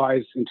who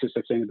buys into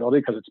sustainability,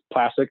 because it's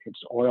plastic, it's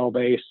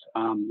oil-based,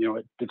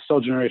 it still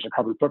generates a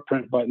carbon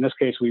footprint. But in this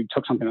case, we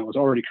took something that was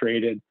already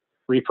created,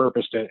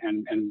 repurposed it,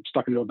 and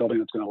stuck into a building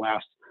that's going to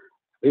last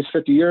at least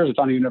 50 years. It's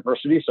on a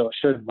university, so it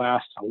should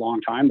last a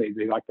long time.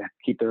 They like to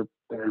keep their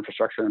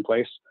infrastructure in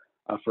place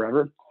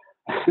forever.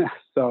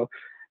 So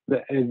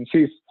and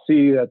you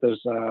see that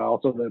there's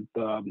also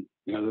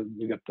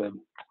you got the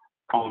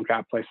column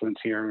cap placements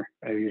here.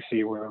 You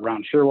see we're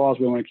around shear walls.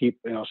 We want to keep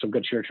some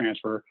good shear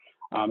transfer,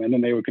 and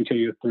then they would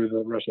continue through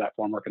the rest of that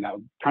formwork, and that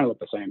would kind of look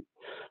the same.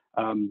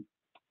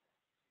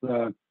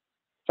 The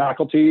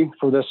faculty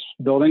for this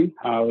building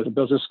was a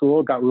business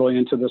school, got really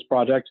into this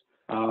project.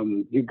 He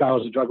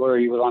was a juggler.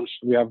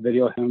 We have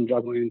video of him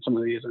juggling some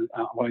of these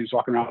while he's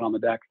walking around on the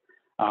deck.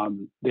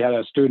 They had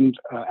a student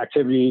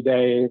activity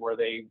day where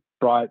they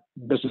brought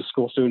business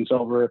school students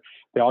over.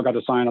 They all got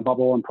to sign a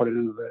bubble and put it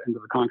into the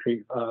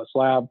concrete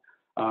slab.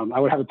 I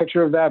would have a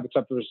picture of that,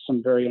 except there's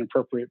some very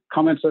inappropriate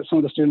comments that some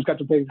of the students got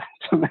to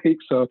make.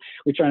 So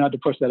we try not to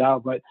push that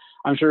out, but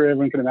I'm sure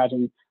everyone can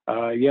imagine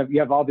you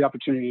have all the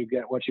opportunity to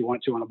get what you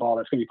want to on a ball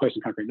that's going to be placed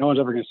in concrete. No one's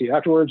ever going to see it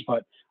afterwards,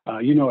 but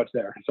it's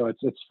there. So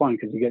it's fun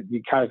because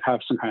you kind of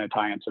have some kind of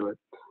tie into it.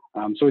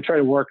 So we try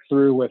to work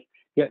through with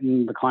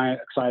getting the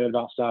client excited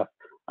about stuff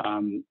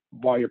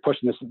while you're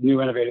pushing this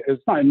new innovative.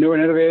 It's not new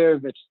and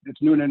innovative.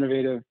 It's new and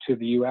innovative to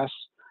the U.S.,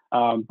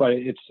 but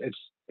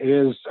it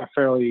is a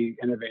fairly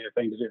innovative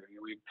thing to do.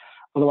 We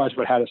otherwise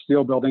would have had a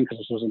steel building because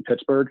this was in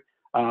Pittsburgh.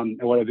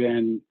 It would have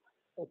been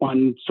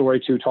 1 story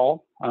too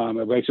tall.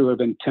 It basically would have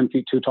been 10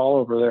 feet too tall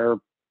over their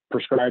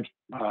prescribed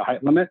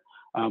height limit.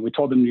 We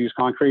told them to use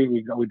concrete.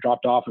 We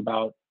dropped off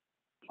about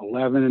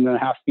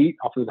 11.5 feet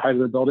off of the height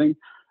of the building.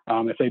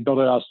 If they built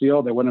it out of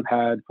steel, they wouldn't have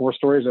had 4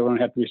 stories. They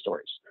wouldn't have had 3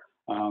 stories.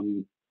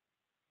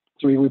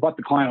 So we bought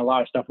the client a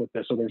lot of stuff with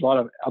this. So there's a lot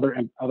of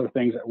other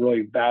things that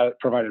really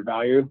provided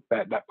value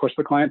that pushed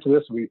the client to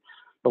this.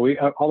 But we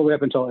all the way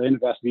up until the end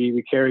of SV,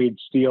 we carried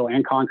steel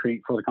and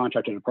concrete for the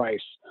contractor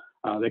price.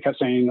 They kept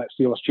saying that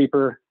steel was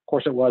cheaper. Of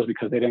course it was,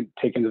 because they didn't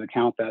take into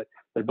account that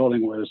their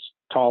building was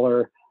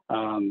taller,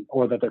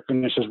 or that their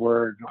finishes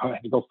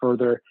had to go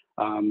further.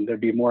 There'd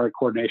be more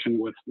coordination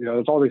with,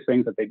 there's all these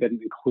things that they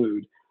didn't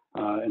include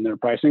in their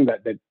pricing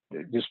that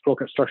just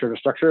look at structure to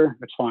structure,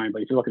 it's fine.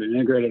 But if you look at an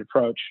integrated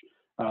approach,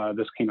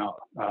 this came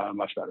out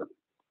much better.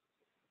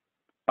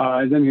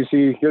 And then you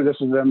see here, this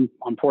is them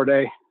on pour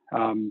day.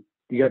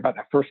 You get about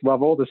that first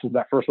level. This is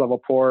that first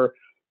level pour.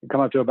 You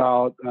come up to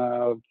about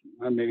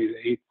maybe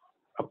the 8th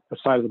up the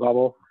side of the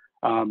bubble.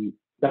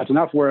 That's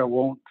enough where it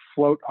won't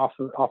float off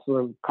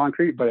the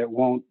concrete, but it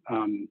won't,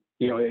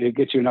 it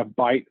gets you enough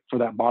bite for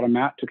that bottom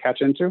mat to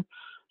catch into,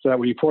 so that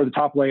when you pour the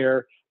top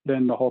layer,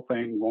 then the whole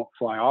thing won't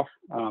fly off.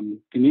 You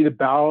need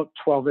about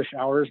 12-ish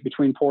hours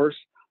between pours,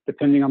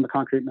 depending on the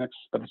concrete mix,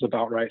 but it's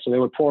about right. So they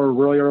would pour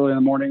really early in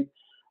the morning,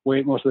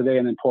 wait most of the day,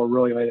 and then pour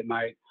really late at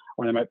night,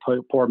 or they might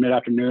pour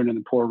mid-afternoon and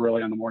then pour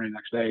really in the morning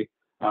next day.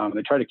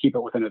 They try to keep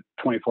it within a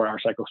 24-hour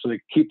cycle, so they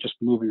keep just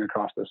moving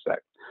across this set.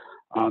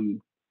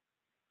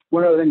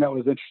 One other thing that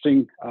was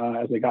interesting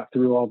as they got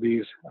through all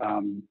these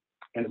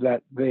is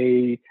that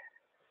they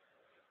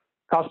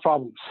caused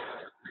problems.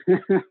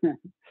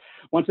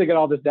 Once they get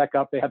all this deck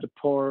up, they had to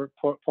pour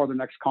their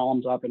next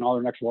columns up and all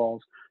their next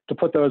walls. To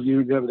put those,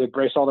 they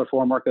brace all their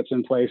formwork that's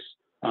in place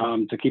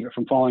to keep it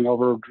from falling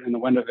over in the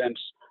wind events.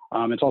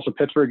 It's also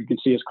Pittsburgh. You can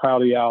see it's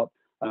cloudy out.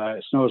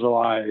 It snows a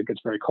lot. It gets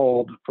very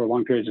cold for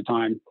long periods of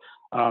time.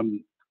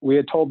 We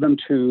had told them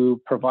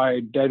to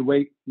provide dead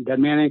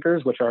man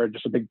anchors, which are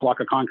just a big block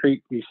of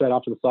concrete you set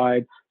off to the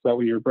side so that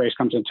when your brace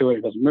comes into it,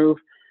 it doesn't move.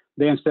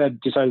 They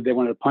instead decided they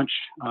wanted to punch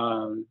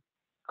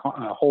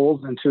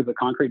holes into the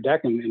concrete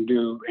deck and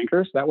do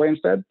anchors that way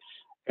instead.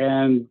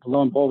 And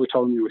lo and behold,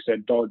 we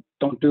said, don't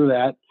do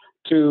that.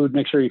 To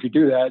make sure if you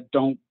do that,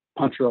 don't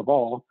puncture a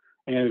ball.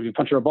 And if you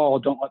puncture a ball,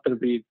 don't let there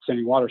be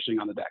any water sitting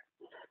on the deck.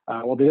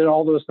 Well, they did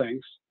all those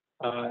things.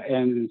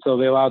 And so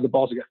they allowed the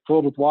balls to get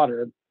filled with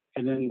water.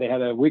 And then they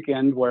had a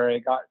weekend where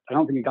I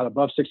don't think it got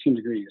above 16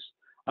 degrees.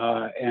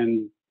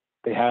 And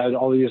they had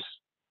all these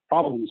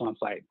problems on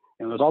site.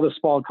 There's all this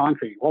spalled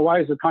concrete. Well,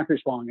 why is the concrete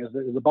spalling? Is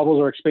the bubbles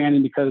are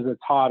expanding because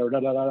it's hot or da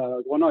da da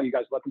da? Well, no, you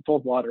guys let them fill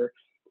with water.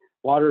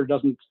 Water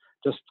doesn't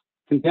just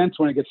condense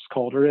when it gets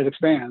colder; it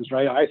expands,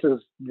 right? Ice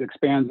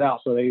expands out.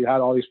 So they had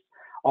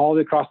all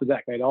across the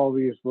deck. They had all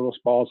these little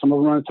spalls. Some of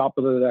them on the top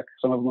of the deck,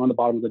 some of them on the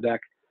bottom of the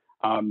deck.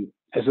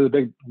 This is a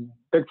big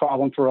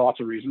problem for lots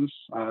of reasons.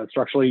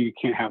 Structurally, you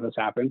can't have this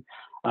happen.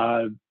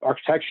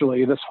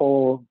 Architecturally, this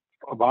whole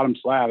bottom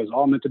slab is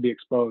all meant to be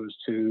exposed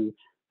to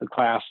the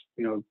class,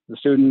 the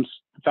students,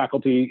 the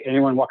faculty,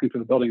 anyone walking through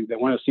the building. They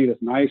want to see this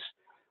nice,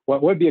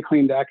 what would be a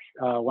clean deck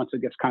once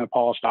it gets kind of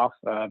polished up,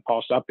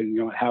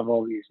 and have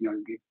all these, you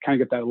kind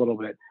of get that a little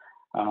bit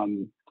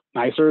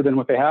nicer than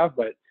what they have,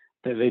 but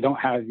they don't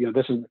have,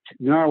 this is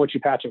not what you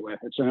patch it with.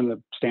 It's going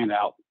to stand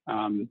out.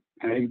 And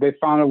they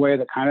found a way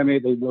that kind of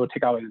they would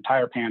take out an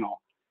entire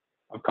panel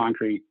of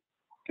concrete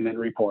and then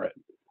re-pour it.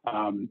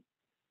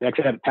 They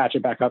actually had to patch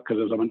it back up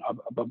because it was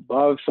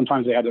above.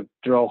 Sometimes they had to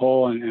drill a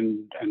hole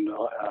and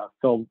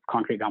fill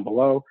concrete down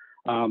below.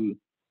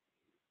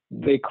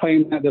 They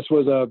claimed that this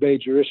was a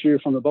major issue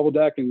from the bubble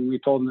deck, and we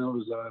told them it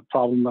was a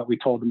problem that we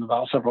told them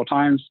about several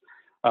times.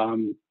 At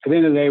the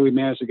end of the day, we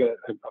managed to get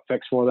a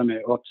fix for them.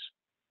 It looks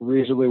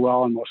reasonably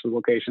well in most of the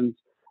locations.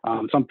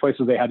 Some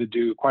places they had to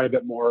do quite a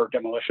bit more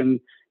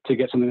demolition to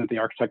get something that the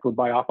architect would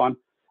buy off on.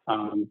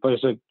 But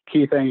it's a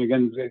key thing,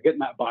 again, getting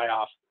that buy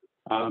off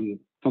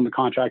from the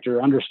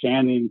contractor,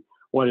 understanding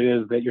what it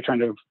is that you're trying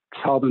to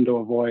tell them to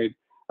avoid,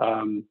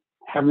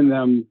 having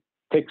them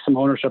take some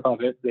ownership of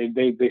it.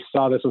 They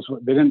saw this as,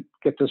 they didn't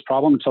get this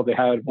problem until they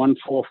had one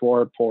full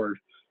floor poured.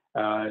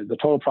 The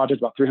total project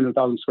is about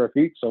 300,000 square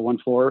feet. So one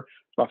floor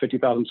is about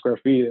 50,000 square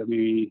feet. It'd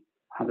be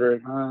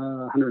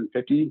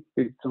 150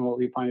 is what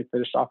we finally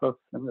finished off of.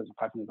 It was a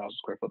 500,000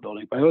 square foot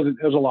building, but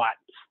it was a lot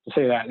to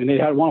say that. And they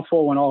had one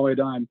full one all the way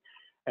done,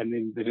 and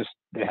then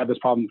they had this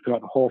problem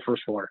throughout the whole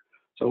first floor.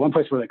 So one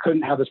place where they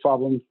couldn't have this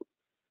problem,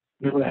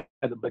 they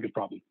had the biggest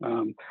problem.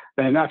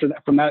 Then after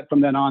that,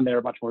 from then on, they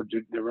were much more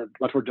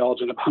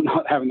diligent about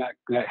not having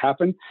that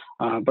happen.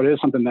 But it is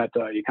something that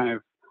you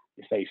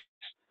face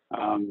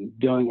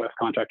dealing with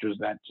contractors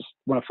that just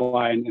want to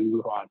fly and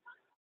move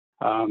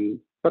on.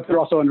 But they're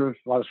also under a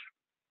lot of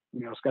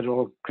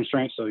schedule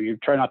constraints, so you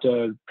try not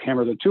to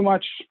hammer them too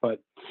much, but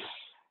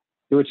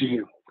do what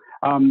you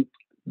do.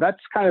 that's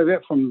kind of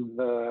it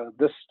from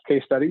this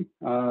case study.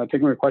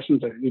 Taking your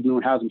questions that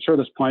anyone has. I'm sure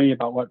there's plenty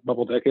about what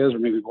bubble deck is, or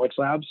maybe void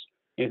slabs.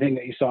 Anything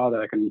that you saw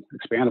that I can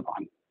expand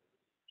upon.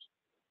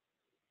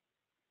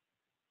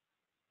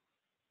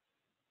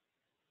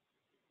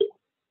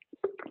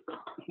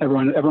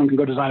 Everyone can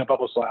go design a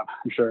bubble slab,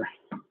 I'm sure.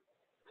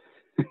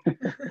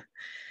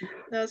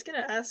 No, I was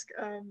gonna ask.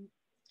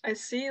 I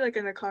see like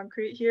in the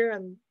concrete here,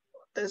 and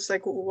there's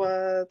like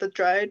the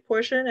dried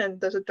portion,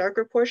 and there's a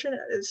darker portion.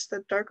 Is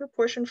the darker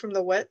portion from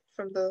the wet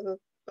from the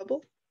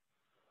bubble?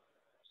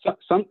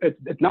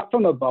 It's not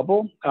from the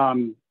bubble.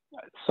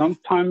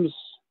 Sometimes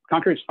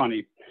concrete's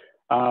funny.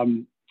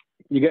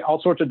 You get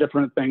all sorts of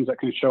different things that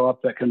can show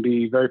up that can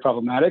be very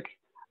problematic,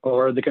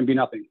 or they can be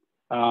nothing.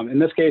 In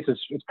this case,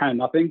 it's kind of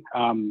nothing.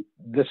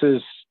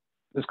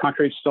 This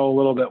concrete's still a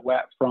little bit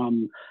wet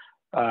from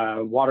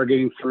water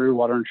getting through,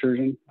 water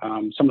intrusion.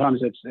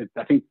 Sometimes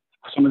I think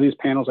some of these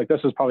panels, like this,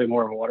 is probably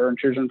more of a water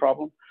intrusion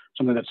problem,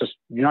 something that's just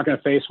you're not going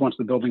to face once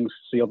the building's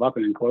sealed up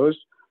and enclosed.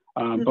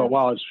 But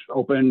while it's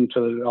open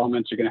to the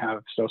elements, you're going to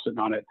have snow sitting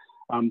on it.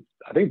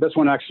 I think this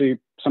one actually,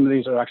 some of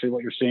these are actually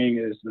what you're seeing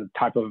is the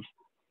type of,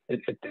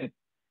 it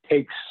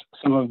takes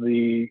some of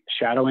the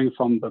shadowing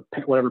from the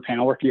whatever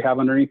panel work you have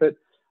underneath it.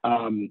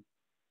 I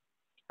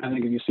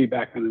think if you see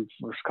back in the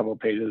first couple of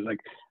pages, like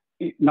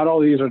not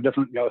all of these are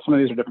different, some of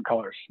these are different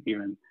colors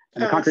even,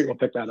 and the concrete will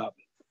pick that up.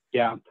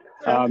 Yeah.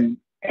 Okay.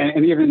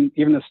 And even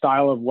the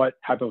style of what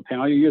type of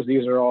panel you use,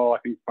 these are all, I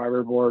think,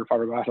 fiberboard,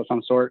 fiberglass of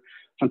some sort.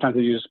 Sometimes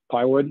they use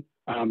plywood.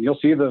 You'll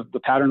see the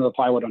pattern of the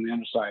plywood on the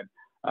underside.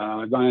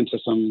 I've gone into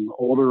some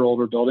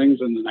older buildings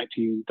in the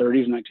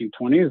 1930s and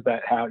 1920s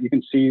that have, you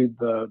can see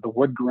the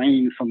wood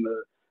grain from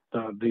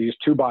these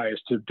 2x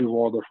to do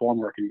all the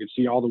formwork, and you can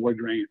see all the wood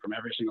grain from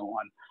every single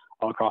one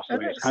all across the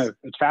way.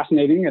 It's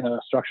fascinating in a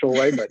structural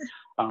way, but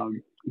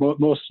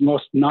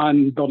most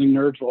non-building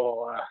nerds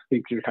will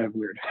think you're kind of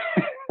weird.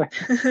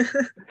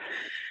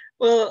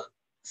 Well,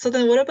 so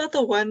then what about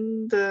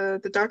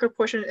the darker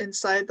portion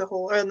inside the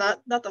hole, or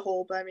not the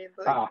hole, but I mean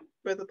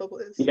where the bubble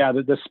is? Yeah,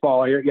 this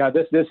spall here. Yeah,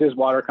 this is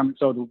water coming.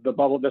 So this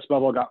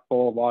bubble got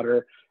full of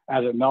water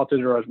as it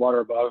melted, or as water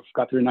above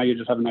got through. Now you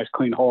just have a nice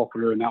clean hole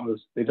through, and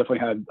they definitely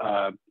had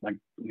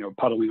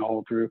puddling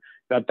all through.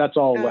 That's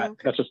all wet.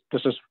 Okay.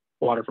 That's just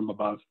water from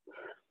above.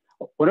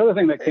 One other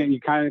thing that you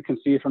kind of can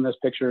see from this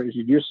picture is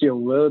you do see a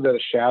little bit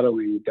of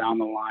shadowing down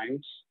the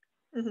lines.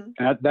 Mm-hmm.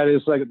 And that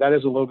is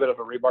a little bit of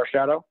a rebar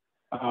shadow.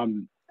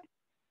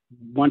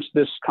 Once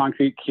this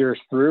concrete cures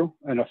through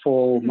in a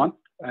full month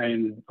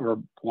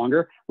or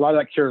longer, a lot of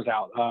that cures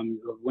out.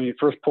 When you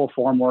first pull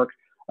formwork,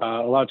 a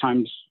lot of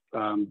times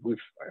we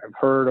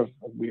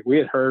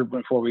had heard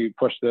before we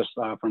pushed this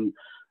from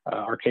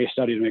our case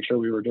study to make sure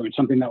we were doing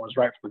something that was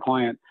right for the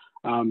client,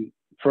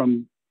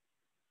 from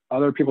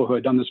other people who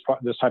had done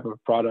this type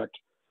of product,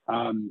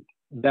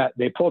 that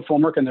they pulled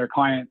formwork and their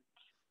client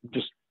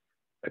just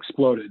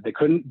exploded. They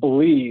couldn't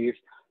believe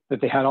that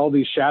they had all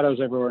these shadows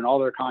everywhere in all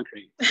their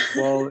concrete.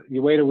 Well,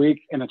 you wait a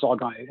week and it's all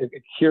gone.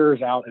 It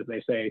cures out, as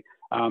they say.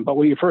 But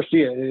when you first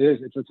see it,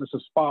 it's a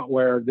spot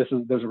where there's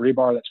a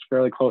rebar that's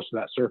fairly close to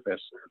that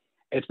surface.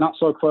 It's not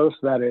so close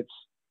that it's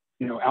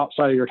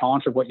outside of your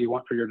tolerance of what you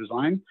want for your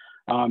design.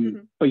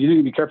 But you need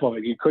to be careful of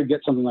it. You could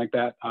get something like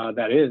that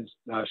that is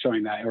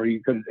showing that, or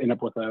you could end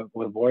up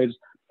with voids.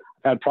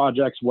 I've had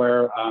projects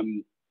where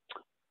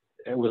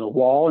it was a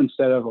wall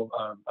instead of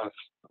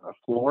a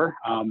floor,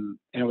 and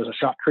it was a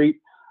shotcrete.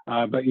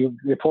 But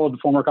they pulled the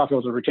formwork off. It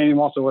was a retaining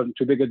wall, so it wasn't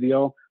too big a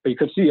deal. But you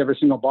could see every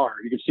single bar.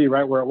 You could see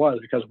right where it was,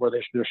 because where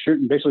they're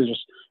shooting basically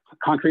just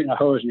concrete and a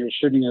hose, and you're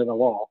shooting it at the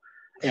wall,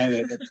 and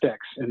it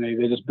sticks, and they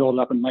just build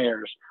it up in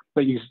layers.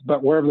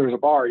 But wherever there's a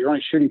bar, you're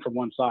only shooting from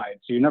one side,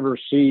 so you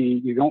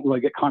don't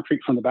really get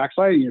concrete from the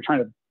backside, and you're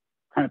trying to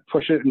kind of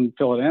push it and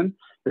fill it in.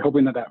 You're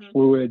hoping that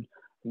fluid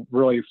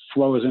really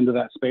flows into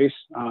that space,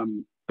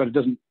 but it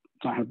doesn't.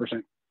 It's not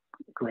 100%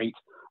 great.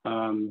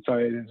 So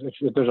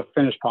there's a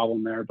finish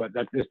problem there, but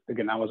that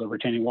was a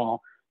retaining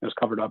wall. It was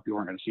covered up. You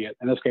weren't going to see it.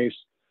 In this case,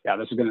 yeah,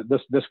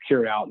 this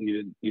cured out, and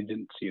you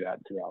didn't see that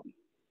throughout.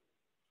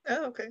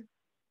 Oh, okay.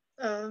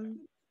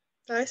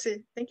 I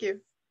see. Thank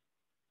you.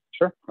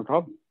 Sure, no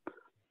problem.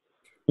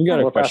 You got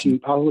a question?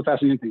 I'll pass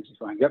anything things is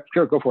fine. Yep,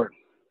 sure, go for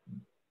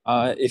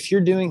it. If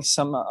you're doing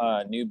some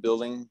new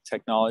building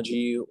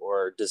technology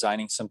or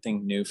designing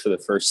something new for the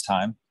first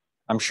time,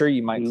 I'm sure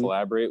you might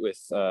collaborate with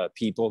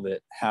people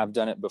that have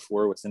done it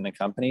before within the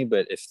company,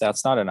 but if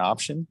that's not an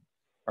option,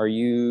 are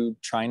you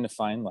trying to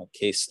find like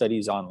case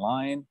studies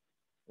online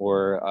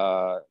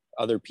or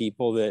other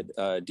people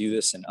that do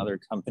this in other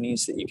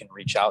companies that you can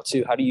reach out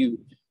to? How do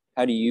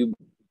you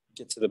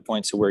get to the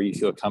point to where you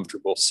feel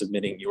comfortable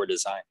submitting your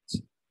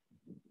designs?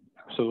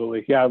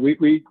 Absolutely. Yeah,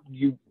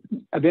 you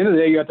at the end of the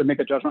day, you have to make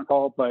a judgment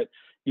call, but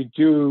you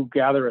do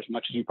gather as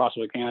much as you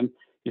possibly can.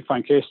 You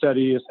find case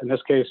studies. In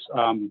this case,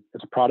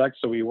 it's a product,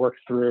 so we work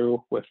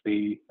through with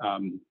the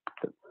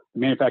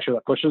manufacturer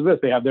that pushes this.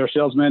 They have their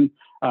salesmen.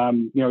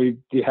 You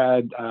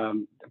had,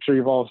 I'm sure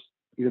you've all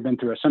either been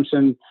through a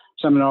Simpson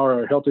seminar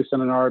or a Hilti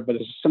seminar, but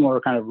it's a similar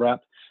kind of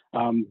rep.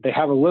 They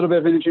have a little bit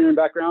of an engineering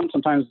background.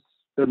 Sometimes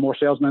they're more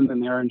salesmen than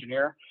they're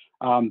engineer.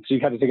 So you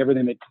have to take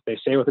everything they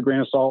say with a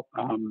grain of salt.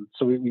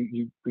 So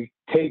we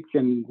take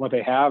in what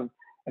they have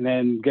and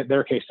then get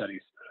their case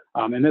studies.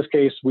 In this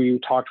case, we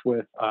talked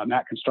with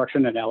Matt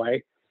Construction in LA.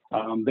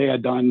 They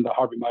had done the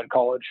Harvey Mudd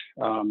College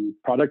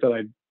project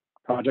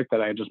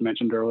that I just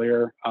mentioned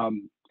earlier.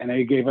 And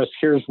they gave us,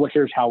 here's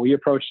how we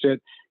approached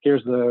it.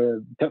 Here's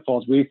the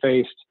pitfalls we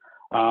faced.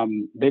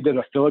 They did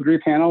a filigree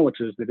panel, which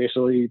is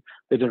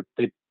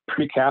they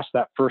precast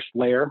that first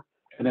layer,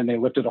 and then they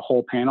lifted a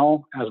whole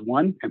panel as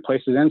one and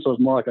placed it in. So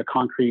it's more like a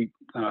concrete,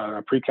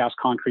 precast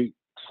concrete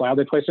slab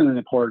they placed in, and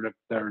they poured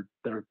their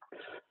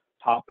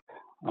top,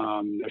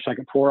 their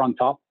second pour on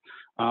top.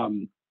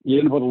 You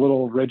end up with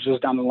little ridges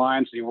down the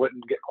line, so you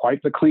wouldn't get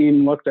quite the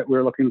clean look that we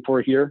were looking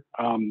for here.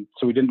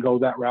 So we didn't go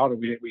that route.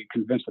 We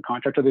convinced the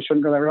contractor they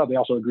shouldn't go that route. They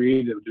also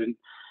agreed it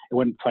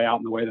wouldn't play out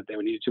in the way that they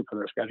would need to for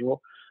their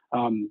schedule.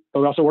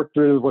 But we also worked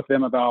through with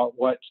them about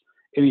what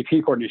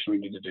MEP coordination we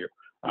need to do.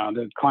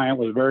 The client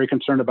was very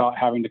concerned about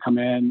having to come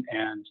in,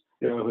 and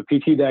with a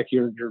PT deck,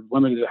 you're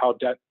limited to how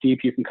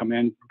deep you can come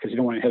in because you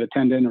don't want to hit a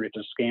tendon, or you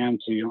have to scan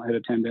so you don't hit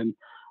a tendon.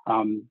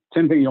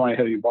 Same thing, you don't want to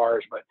hit any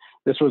bars, but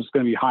this was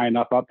going to be high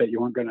enough up that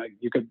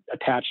you could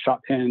attach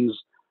shot pins,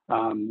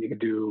 you could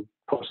do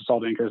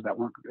post-assault anchors that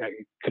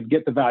could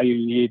get the value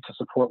you need to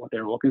support what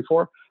they were looking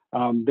for.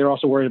 They're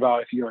also worried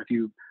about if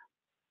you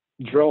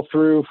drill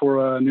through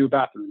for a new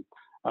bathroom.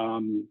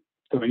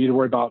 So we need to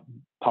worry about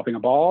popping a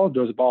ball.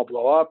 Does the ball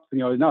blow up?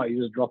 No,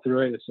 you just drill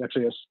through it. It's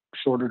actually a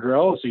shorter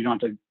drill, so you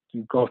don't have to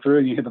go through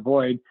and you hit the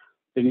void.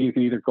 Then you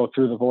can either go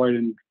through the void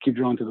and keep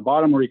drilling to the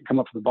bottom, or you can come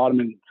up to the bottom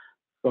and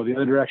go the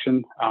other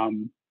direction. I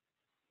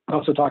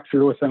also talked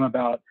through with them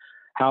about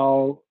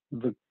how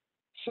the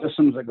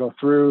systems that go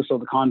through, so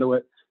the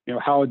conduit,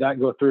 how would that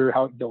go through?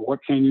 What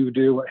can you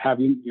do? What have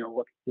you?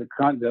 What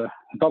the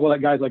bubble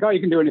that guy's like, oh, you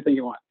can do anything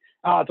you want.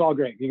 It's all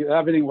great.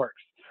 Everything works.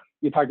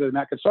 You talk to the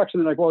Matt Construction,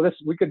 they're like, well,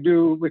 we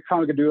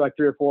kind of could do like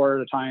 3 or 4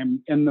 at a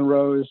time in the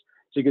rows.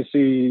 So you can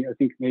see, I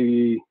think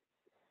maybe,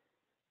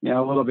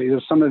 a little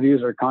bit. Some of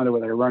these are kind of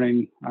where they're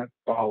running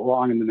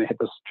along and then they hit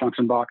this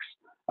junction box.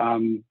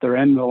 They're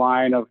in the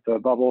line of the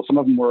bubble. Some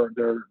of them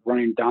they're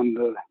running down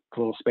the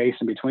little space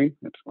in between.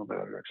 Let's go the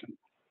other direction.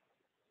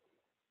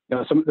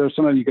 There's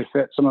some of you could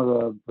fit some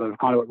of the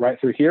conduit right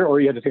through here,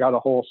 or you had to take out a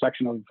whole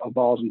section of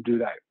balls and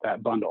do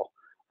that bundle.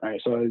 Right.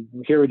 So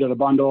here we did a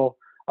bundle.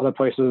 Other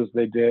places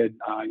they did,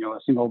 a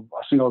single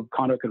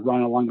conduit could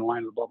run along the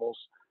line of the bubbles.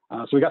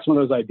 So we got some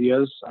of those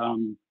ideas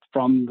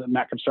from the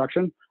Matt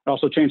Construction. It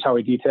also changed how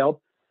we detailed.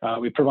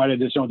 We provided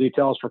additional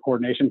details for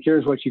coordination.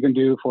 Here's what you can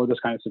do for this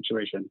kind of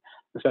situation,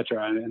 et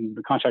cetera. And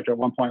the contractor at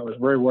one point was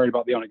very worried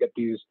about being able to get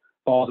these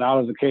balls out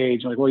of the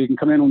cage. Like, well, you can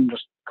come in and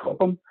just clip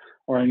them,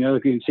 or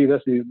if you can see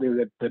this,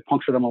 they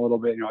punctured them a little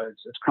bit.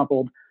 It's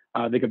crumpled.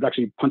 They could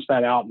actually punch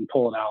that out and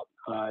pull it out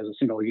as a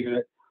single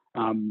unit.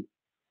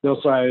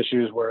 Those side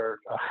issues were,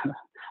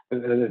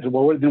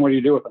 well, then what do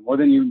you do with them? Well,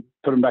 then you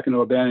put them back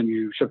into a bin and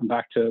you ship them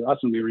back to us,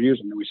 and we reuse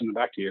them and we send them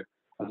back to you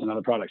as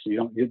another product.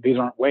 So these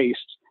aren't waste.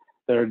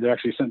 They're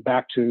actually sent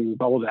back to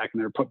Bubble Deck,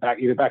 and they're put back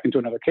either back into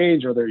another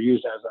cage, or they're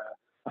used as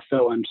a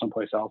fill-in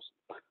someplace else.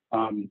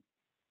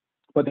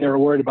 But they were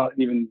worried about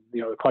even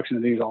the collection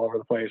of these all over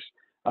the place.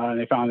 And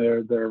they found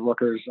their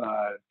workers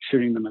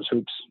shooting them as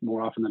hoops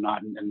more often than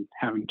not, and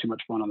having too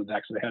much fun on the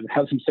deck. So they had to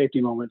have some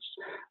safety moments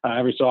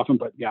every so often.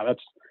 But yeah,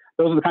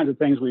 those are the kinds of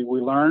things we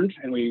learned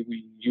and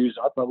we used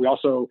up. But we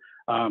also,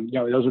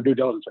 those are due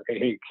diligence. Okay,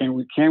 hey,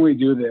 can we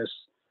do this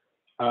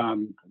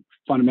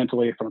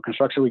fundamentally from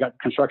construction? We got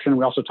construction.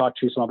 We also talked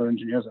to some other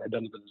engineers that had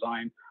done the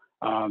design.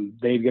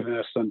 They'd given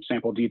us some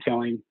sample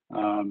detailing. I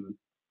don't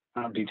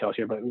have details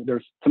here, but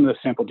there's some of the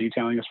sample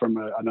detailing is from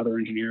another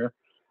engineer.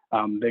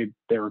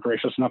 They were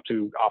gracious enough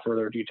to offer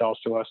their details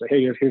to us. Like,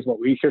 hey, here's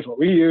what we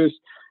use.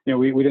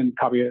 We didn't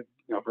copy it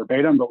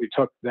verbatim, but we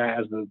took that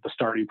as the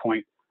starting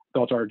point,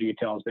 built our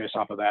details based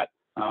off of that.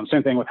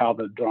 Same thing with how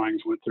the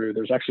drawings went through.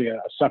 There's actually a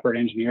separate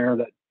engineer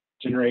that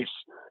generates.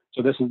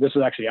 So this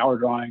is actually our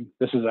drawing.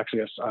 This is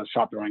actually a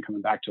shop drawing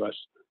coming back to us.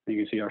 And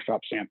you can see our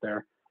shop stamp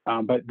there.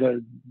 But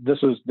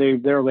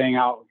they're laying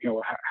out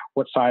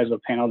what size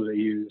of panel do they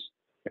use.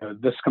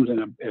 This comes in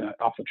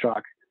off the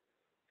truck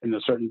in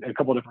a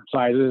couple different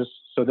sizes.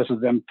 So this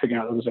is them picking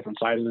out those different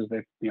sizes.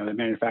 They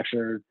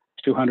manufacture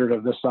 200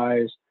 of this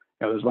size.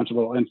 There's a bunch of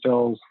little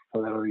infills.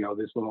 So that are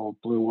these little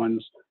blue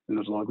ones, and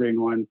there's a little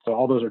green one. So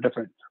all those are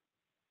different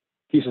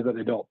pieces that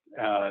they built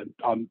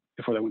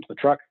before they went to the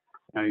truck.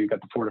 You've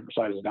got the 4 different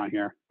sizes down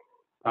here.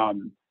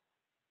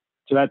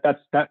 So that's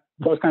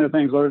those kind of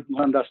things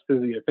learned us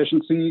through the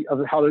efficiency of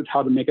how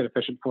to make it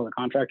efficient for the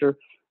contractor,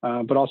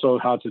 but also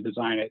how to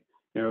design it.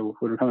 When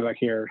we're coming back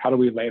here, how do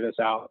we lay this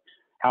out?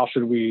 How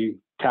should we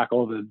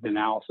tackle the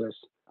analysis?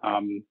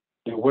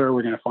 Where are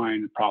we going to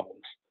find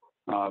problems?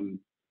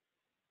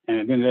 And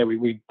at the end of the day,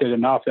 we did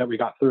enough that we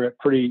got through it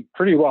pretty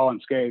well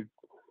unscathed,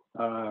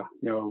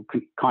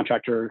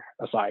 contractor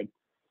aside.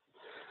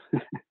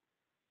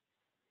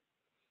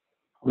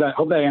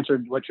 hope that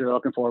answered what you're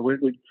looking for.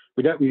 You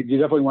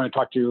definitely want to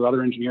talk to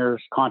other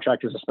engineers,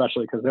 contractors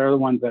especially, because they're the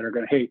ones that are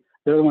going to,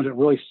 they're the ones that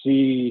really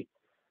see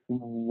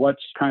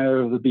what's kind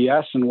of the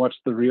BS and what's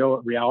the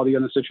real reality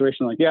in the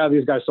situation. Like, yeah,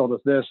 these guys sold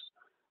us this.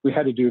 We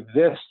had to do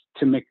this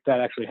to make that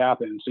actually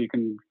happen. So you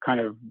can kind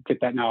of get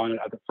that now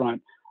at the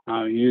front.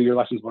 Your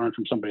lessons learned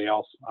from somebody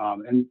else.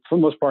 And for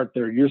the most part,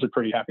 they're usually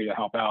pretty happy to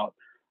help out.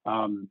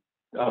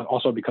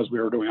 Also because we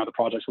were doing other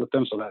projects with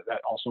them, so that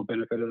also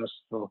benefited us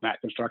for mat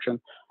construction.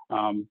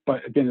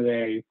 But at the end of the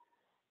day,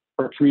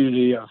 for a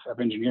community of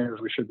engineers,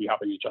 we should be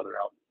helping each other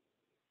out.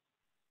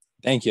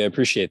 Thank you. I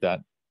appreciate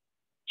that.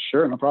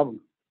 Sure, no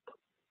problem.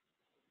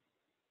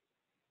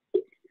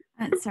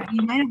 Sorry,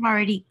 you might have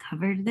already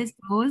covered this.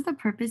 What was the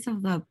purpose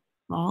of the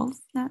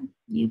balls that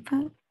you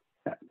put?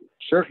 Yeah,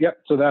 sure.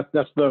 Yep. So that's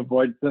the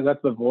void.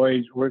 That's the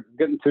void. We're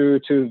getting to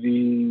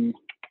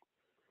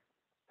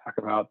talk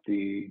about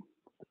the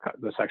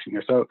section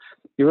here. So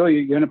you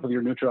end up with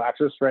your neutral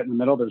axis right in the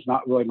middle. There's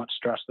not really much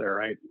stress there,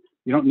 right?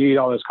 You don't need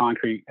all this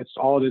concrete. It's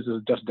all it is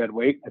just dead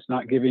weight. It's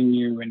not giving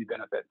you any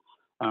benefit.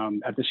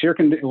 At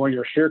the when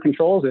your shear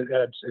controls,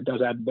 it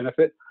does add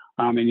benefit.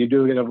 And you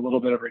do get a little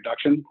bit of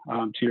reduction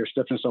to your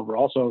stiffness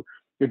overall. So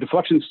your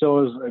deflection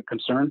still is a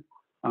concern.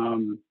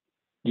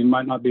 You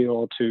might not be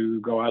able to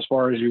go as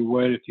far as you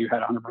would if you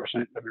had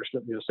 100% of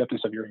your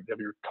stiffness of your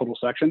total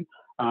section.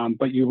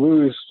 But you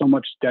lose so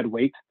much dead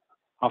weight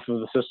off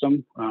of the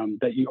system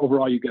that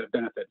overall you get a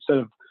benefit. Instead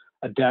of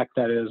a deck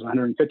that is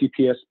 150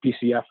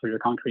 PCF for your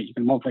concrete, you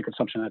can multi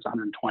consumption that's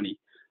 120.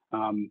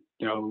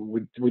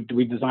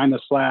 We designed the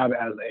slab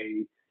as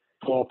a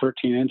full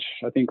 13-inch,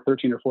 I think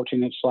 13 or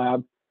 14-inch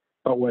slab,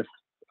 but with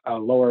a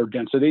lower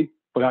density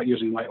without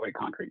using lightweight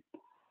concrete.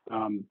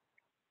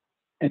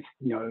 If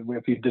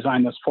you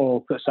design this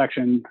full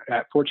section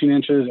at 14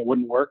 inches, it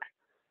wouldn't work.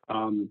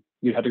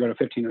 You'd have to go to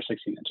 15 or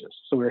 16 inches.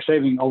 So we were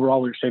saving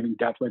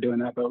depth by doing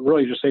that, but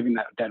really just saving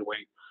that dead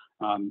weight.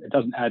 It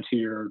doesn't add to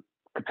your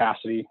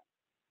capacity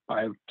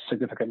by a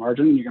significant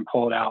margin. You can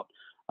pull it out.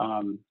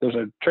 There's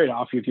a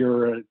trade-off. If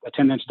you're a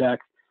 10-inch deck,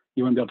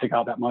 you wouldn't be able to take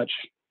out that much.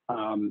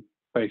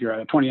 But if you're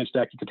at a 20-inch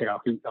deck, you can take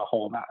out a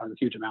whole amount, a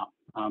huge amount.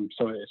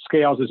 So it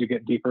scales as you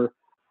get deeper.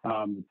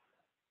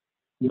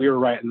 We were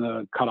right in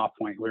the cutoff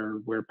point.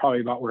 We're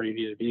probably about where you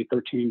need to be,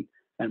 13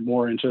 and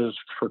more inches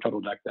for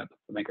total deck depth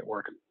to make it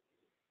work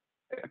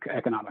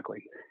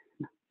economically.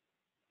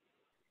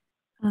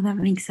 Oh, that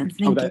makes sense.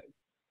 Thank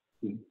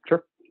you.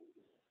 Sure.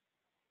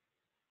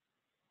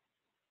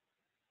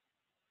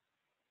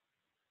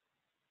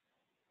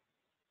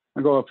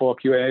 I'll go with full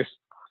QA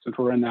since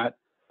we're in that.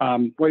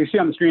 What you see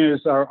on the screen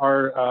is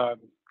our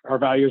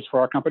values for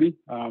our company.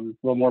 A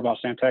little more about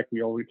Stantec.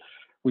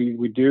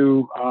 We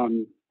do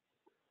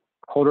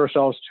hold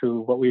ourselves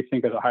to what we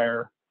think is a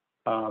higher,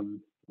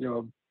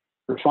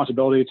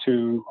 responsibility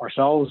to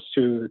ourselves,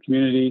 to the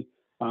community.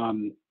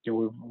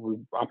 We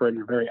operate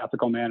in a very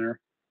ethical manner,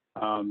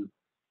 and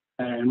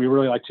we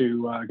really like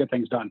to get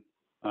things done.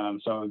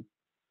 So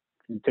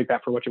you take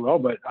that for what you will,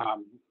 but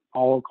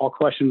all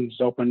questions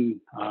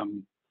open.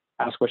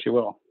 Ask what you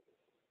will.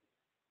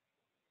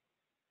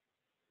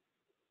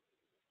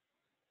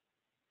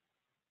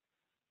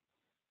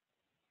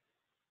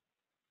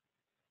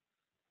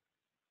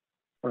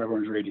 Or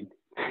everyone's reading.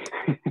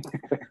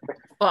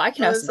 Well, I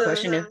can ask the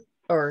question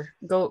or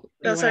go.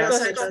 No, sorry, go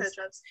ahead,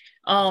 Jazz.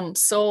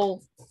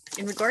 So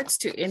in regards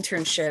to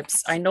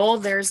internships, I know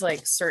there's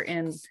like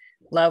certain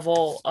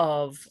level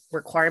of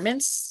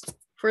requirements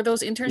for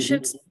those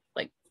internships. Mm-hmm.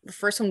 Like the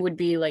first one would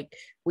be like,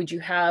 would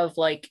you have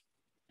like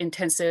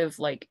intensive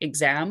like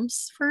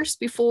exams first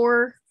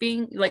before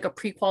being like a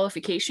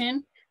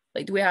pre-qualification?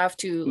 Like, do we have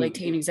to like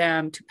take an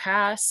exam to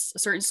pass a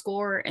certain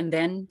score and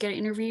then get an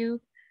interview?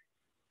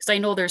 Because I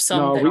know there's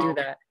some that do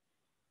that.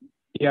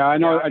 Yeah, I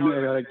know.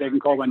 Like they can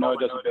call my note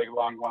does a big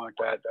long one like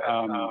that.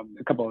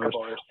 A couple of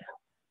others.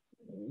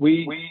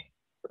 We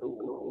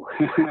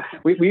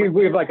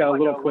have like a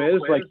little quiz,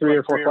 like 3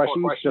 or 4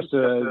 questions, just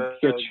to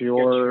get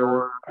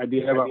your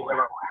idea about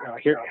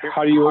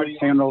how do you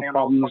handle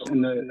problems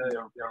in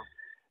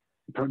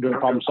the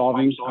problem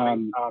solving.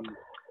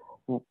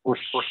 We're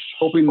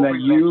hoping that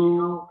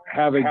you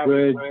have a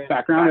good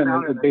background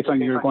and based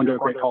on you're going to a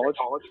great college.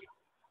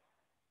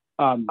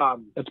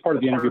 It's part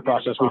of the interview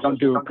process. We don't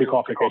do a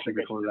pre-qualification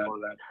before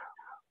that.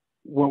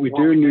 What we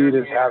do need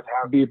is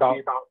be about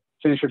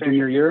finish your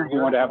junior year. We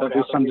want to have at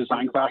least some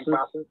design classes.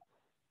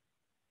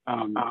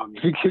 I'm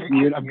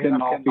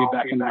getting all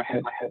feedback in my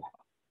head.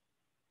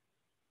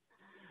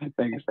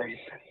 Thanks.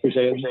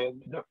 Appreciate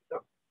it.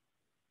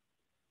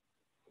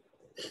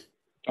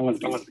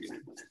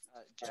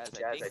 Jazz,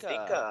 I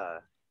think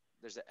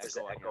there's an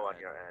echo on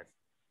your end.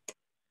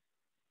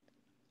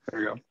 There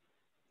you go.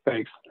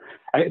 Thanks.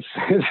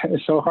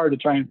 It's so hard to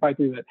try and fight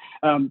through that.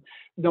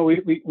 No,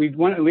 we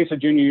want at least a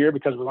junior year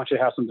because we want you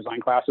to have some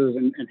design classes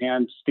in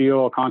hand,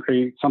 steel,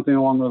 concrete, something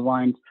along those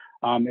lines.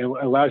 It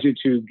allows you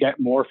to get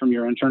more from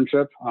your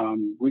internship.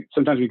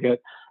 Sometimes we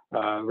get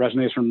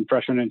resumes from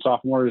freshmen and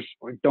sophomores.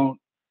 We don't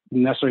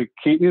necessarily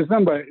can't use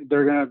them, but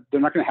they're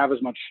not gonna have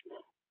as much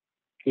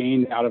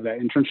gain out of that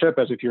internship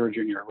as if you're a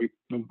junior. We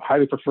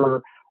highly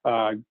prefer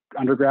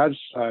undergrads.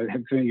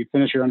 You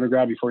finish your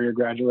undergrad before you're a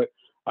graduate.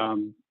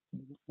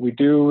 We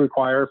do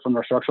require from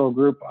our structural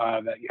group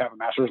that you have a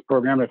master's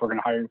program if we're going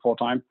to hire you full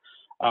time.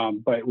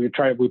 But we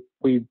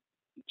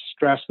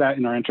stress that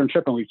in our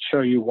internship, and we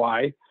show you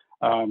why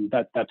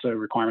that's a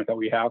requirement that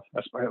we have,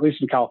 at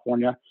least in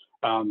California.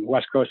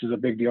 West Coast is a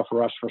big deal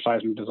for us for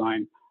seismic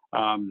design.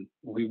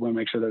 We want to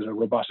make sure there's a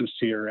robustness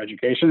to your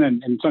education,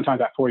 and sometimes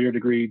that 4-year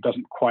degree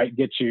doesn't quite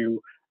get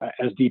you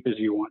as deep as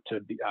you want to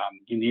be,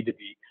 you need to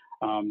be.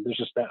 There's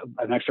just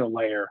an extra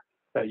layer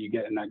that you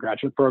get in that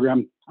graduate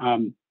program.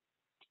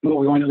 But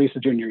we want at least a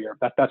junior year.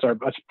 That's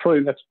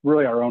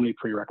really our only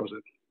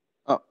prerequisite.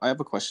 Oh, I have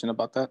a question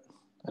about that.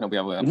 I know we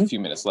have a few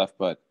minutes left,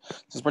 but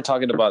since we're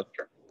talking about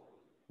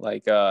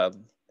like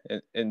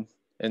in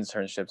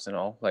internships and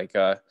all, like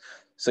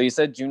so you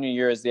said junior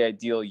year is the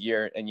ideal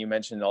year, and you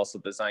mentioned also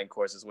design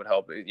courses would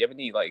help. Do you have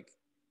any like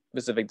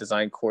specific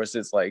design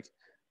courses like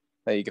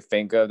that you could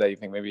think of that you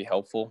think may be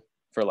helpful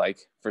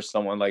for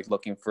someone like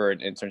looking for an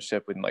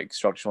internship in like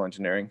structural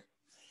engineering?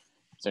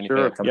 Is there anything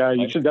Sure. that comes Yeah, to you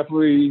mind? should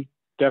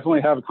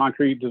definitely have a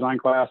concrete design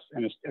class,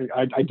 and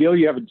ideally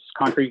you have a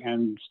concrete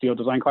and steel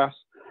design class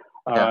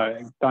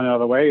done out of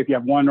the way. If you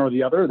have one or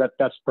the other,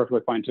 that's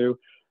perfectly fine too.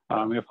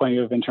 We have plenty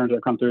of interns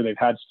that come through. They've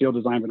had steel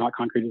design but not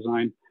concrete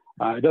design.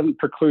 It doesn't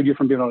preclude you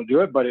from being able to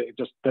do it, but it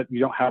just that you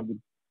don't have.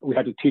 We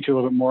had to teach you a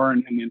little bit more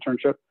in the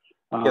internship.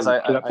 Yes, I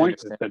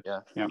point. understand.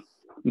 Yeah.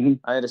 Mm-hmm.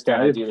 I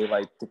understand. Ideally,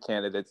 like the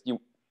candidates,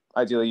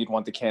 ideally you'd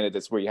want the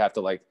candidates where you have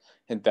to like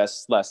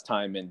invest less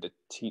time into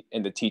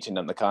teaching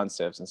them the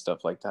concepts and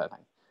stuff like that.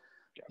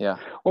 Yeah.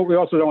 Well, we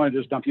also don't want to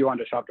just dump you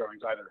onto shop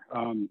drawings either.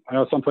 I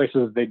know some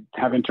places they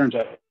have interns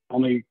that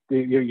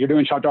you're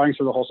doing shop drawings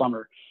for the whole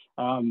summer.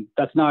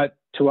 That's not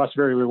to us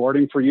very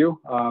rewarding for you,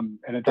 and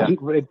it doesn't.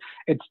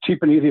 It's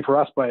cheap and easy for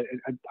us, but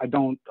it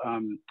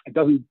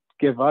doesn't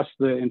give us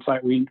the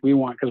insight we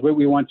want, because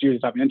we want you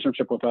to have an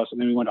internship with us,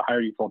 and then we want to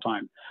hire you full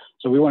time.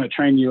 So we want to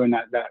train you in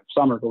that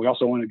summer, but we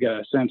also want to get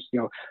a sense,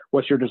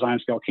 what's your design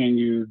skill? Can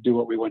you do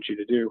what we want you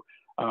to do?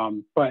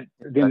 But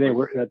then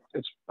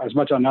it's as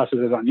much on us as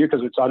it is on you,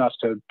 because it's on us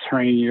to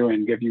train you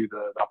and give you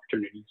the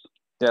opportunities.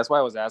 Yeah, that's why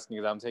I was asking,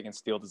 because I'm taking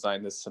steel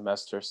design this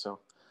semester. So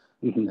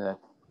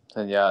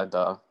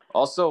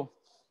also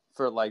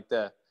for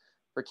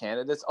for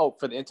candidates,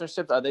 for the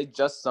internships, are they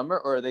just summer,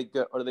 or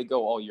do they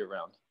go all year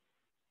round?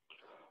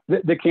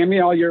 They can be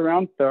all year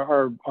round.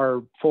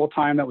 Our full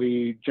time that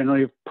we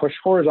generally push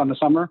for is on the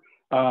summer.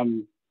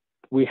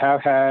 We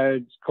have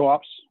had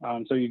co-ops.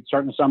 So you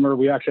start in the summer.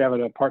 We actually have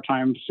a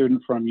part-time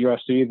student from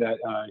USC that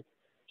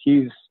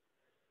he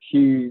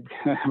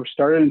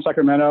started in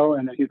Sacramento,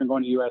 and then he's been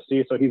going to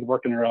USC. So he's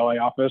worked in our LA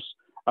office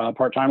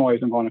part-time while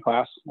he's been going to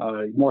class.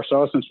 More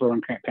so since we're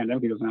in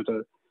pandemic, he doesn't have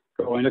to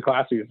go into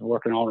class. He's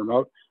working all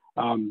remote.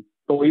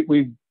 But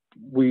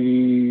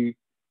we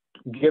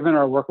given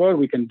our workload,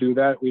 we can do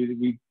that.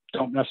 We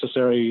don't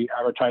necessarily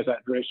advertise that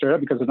very straight up,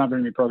 because there's not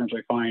very many programs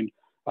we find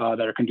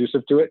that are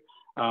conducive to it.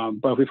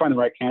 But if we find the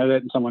right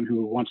candidate and someone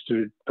who wants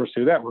to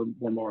pursue that,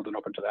 we're more than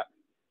open to that.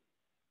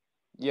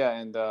 Yeah,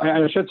 and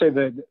I should say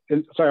that.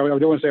 Sorry, I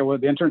do want to say,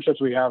 the internships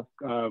we have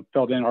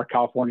filled in are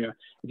California.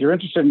 If you're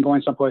interested in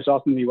going someplace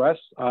else in the U.S.,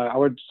 I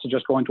would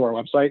suggest going to our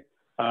website,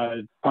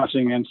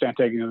 punching in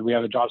Stantec. We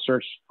have a job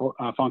search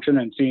function,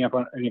 and seeing if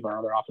any of our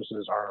other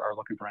offices are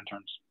looking for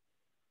interns.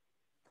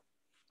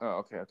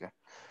 Oh, okay.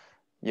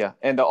 Yeah,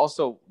 and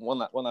also one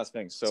last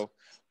thing. So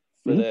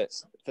for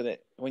the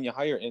when you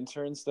hire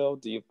interns, though,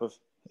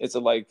 is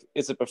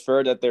it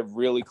preferred that they're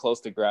really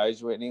close to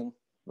graduating,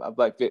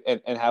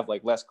 and have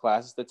less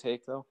classes to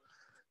take, though?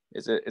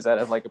 Is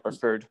that like a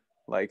preferred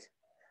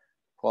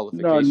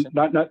qualification?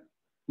 No,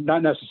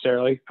 not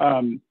necessarily.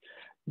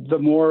 The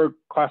more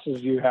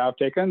classes you have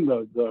taken,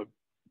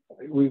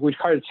 we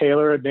try to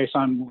tailor it based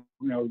on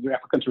the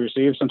applicants we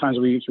receive. Sometimes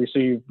we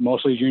receive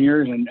mostly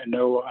juniors and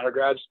no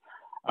undergrads.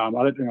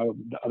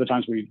 Other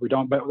times we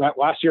don't. But that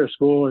last year of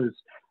school is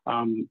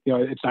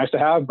it's nice to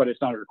have, but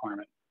it's not a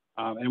requirement.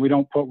 And we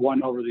don't put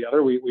one over the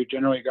other. We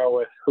generally go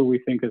with who we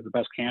think is the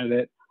best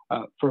candidate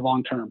for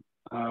long term.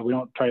 We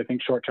don't try to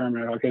think short term.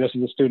 Okay, this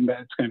is a student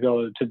that's going to be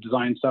able to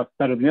design stuff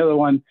better than the other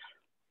one,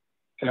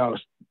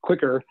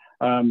 quicker.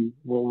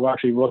 We'll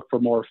actually look for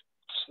more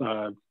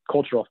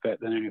cultural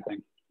fit than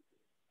anything.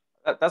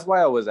 That's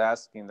why I was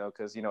asking, though,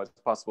 because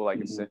it's possible,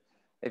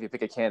 if you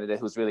pick a candidate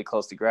who's really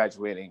close to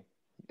graduating,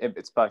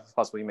 it's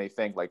possible you may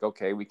think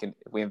okay,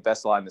 if we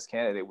invest a lot in this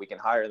candidate, we can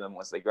hire them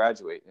once they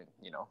graduate,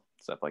 and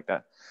stuff like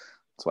that.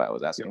 That's why I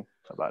was asking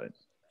about it.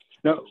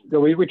 No,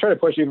 we try to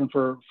push even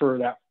for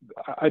that.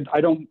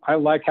 I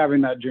like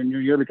having that junior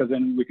year, because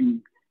then we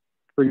can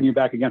bring you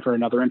back again for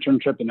another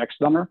internship the next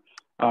summer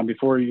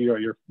before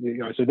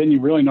so then you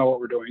really know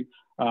what we're doing,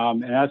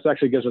 and that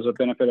actually gives us a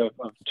benefit of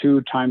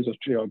 2 times of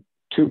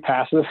 2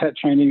 passes at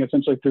training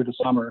essentially through the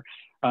summer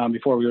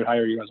before we would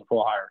hire you as a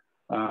full hire,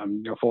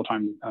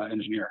 full-time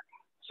engineer.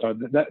 So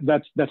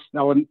that's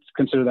I wouldn't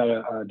consider that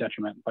a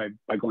detriment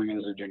by going in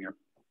as a junior.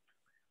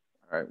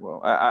 All right.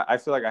 Well, I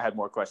feel like I had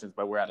more questions,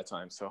 but we're out of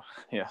time. So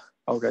yeah.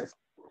 Okay.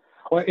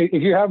 Well,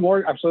 if you have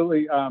more,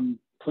 absolutely,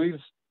 please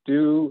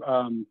do,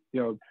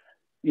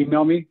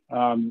 email me.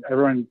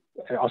 Everyone,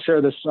 I'll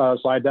share this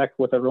slide deck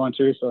with everyone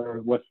too,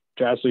 so with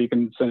Jazz, so you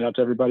can send it out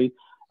to everybody.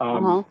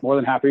 More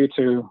than happy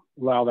to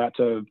allow that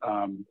to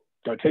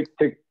take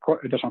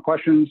additional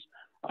questions.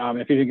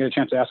 If you didn't get a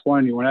chance to ask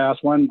one, you want to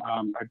ask one,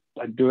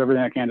 I do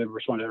everything I can to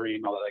respond to every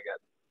email that I get.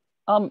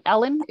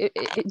 Alan,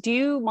 do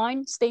you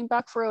mind staying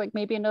back for like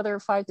maybe another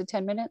 5 to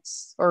 10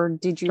 minutes, or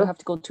did you have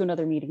to go to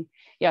another meeting?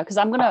 Yeah, because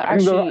I'm gonna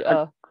actually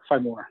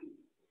 5 more.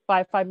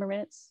 Five more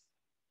minutes.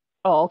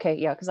 Oh, okay,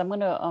 yeah, because I'm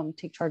gonna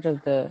take charge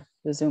of the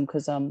Zoom,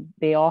 because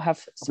they all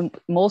have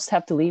most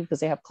have to leave because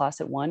they have class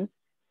at 1.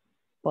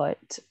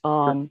 But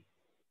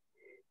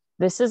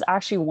this is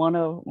actually one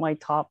of my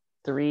top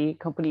 3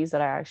 companies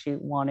that I actually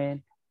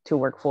wanted to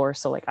work for.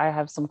 So like I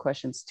have some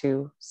questions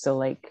too. So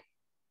like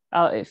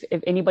if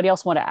anybody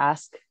else want to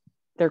ask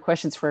their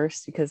questions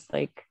first, because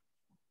like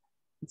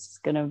it's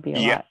gonna be a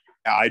lot.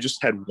 I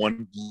just had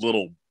one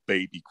little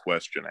baby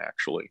question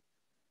actually.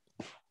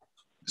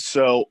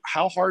 So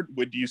how hard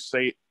would you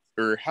say,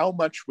 or how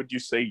much would you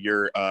say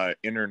your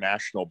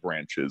international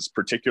branches,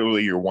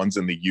 particularly your ones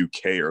in the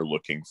UK, are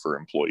looking for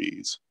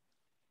employees?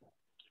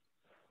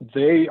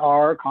 They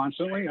are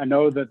constantly. I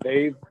know that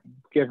they've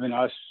given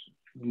us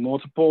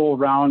multiple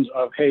rounds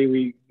of, hey,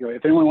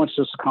 if anyone wants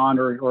to second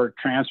or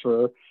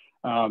transfer,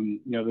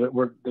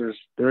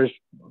 there is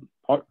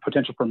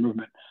potential for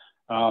movement.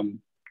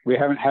 We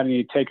haven't had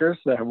any takers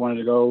that have wanted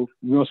to go.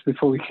 Most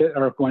people we get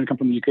are going to come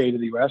from the UK to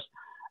the US,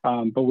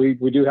 but we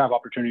do have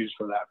opportunities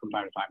for that from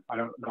time to time. I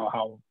don't know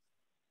how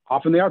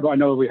often they are, but I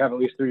know we have at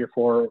least 3 or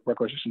 4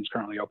 requisitions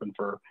currently open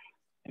for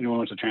anyone who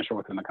wants to transfer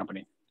within the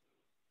company.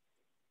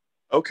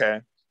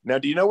 Okay. Now,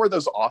 do you know where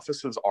those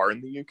offices are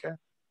in the UK?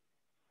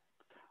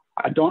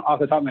 I don't off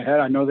the top of my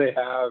head. I know they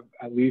have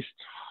at least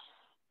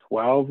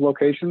 12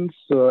 locations.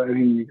 So, I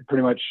mean, you can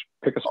pretty much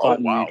pick a spot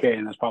in the UK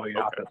and there's probably an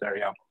office there,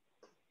 yeah.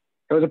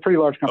 It was a pretty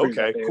large company.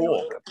 Okay,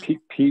 cool. I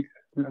can't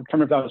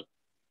remember if that was,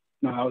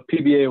 no,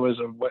 PBA was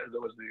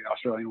the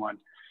Australian one.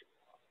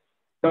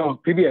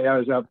 No,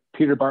 PBA was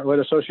Peter Bartlett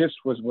Associates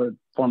was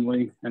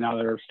formerly, and now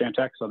they're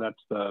Stantec. So that's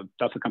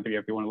the company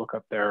if you want to look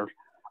up there.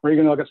 Or you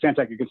can look at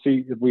Stantec. You can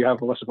see we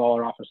have a list of all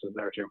our offices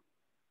there too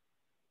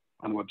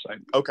on the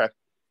website. Okay. All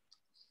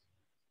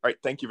right.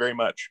 Thank you very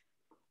much.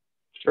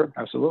 Sure.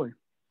 Absolutely.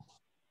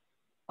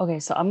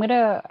 Okay. So I'm going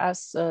to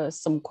ask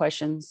some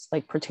questions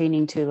like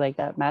pertaining to like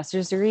that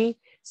master's degree.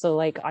 So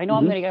like, I know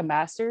I'm going to get a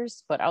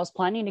master's, but I was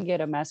planning to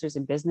get a master's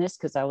in business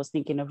because I was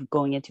thinking of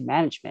going into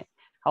management.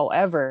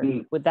 However,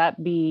 would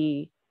that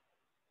be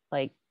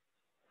like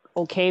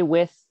okay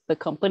with the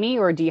company,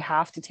 or do you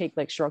have to take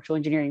like structural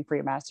engineering for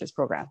your master's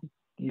program?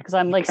 Because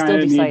I'm like still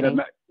deciding.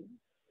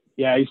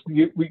 Yeah,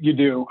 you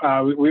do.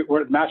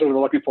 What the master's we're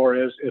looking for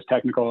is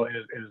technical,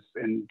 is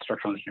in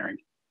structural engineering.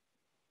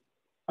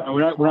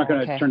 We're not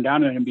going to turn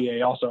down an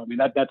MBA. Also, I mean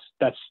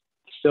that's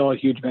still a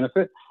huge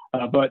benefit.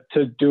 But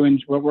we're going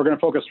to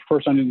focus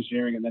first on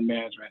engineering and then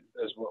management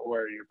is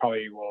where you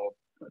probably will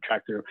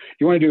track through. If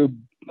you want to do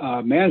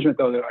management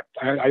though,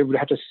 I would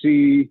have to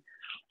see,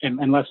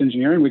 and less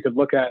engineering, we could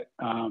look at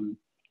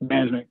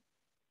management.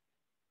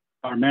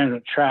 Our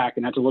management track,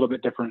 and that's a little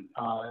bit different,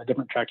 a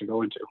different track to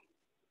go into.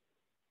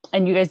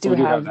 And you guys do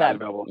have that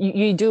available.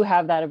 You do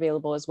have that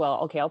available as well.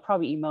 Okay, I'll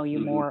probably email you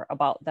more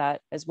about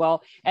that as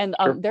well. And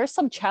there's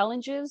some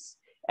challenges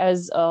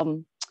as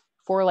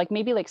for like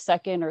maybe like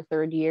 2nd or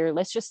 3rd year.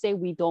 Let's just say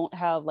we don't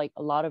have like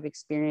a lot of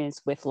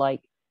experience with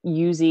like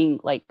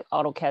using like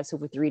AutoCAD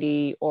Civil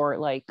 3D or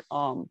like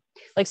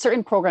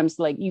certain programs.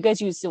 Like you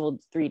guys use Civil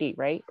 3D,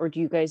 right? Or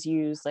do you guys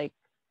use like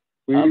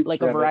a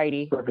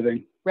variety? For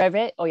everything.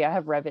 Revit? Oh yeah, I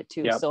have Revit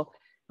too. Yep. So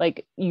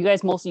like you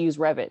guys mostly use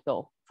Revit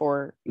though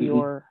for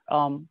your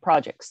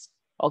projects.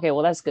 Okay,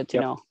 well that's good to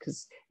know,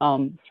 because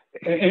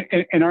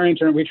in our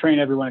intern we train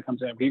everyone that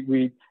comes in.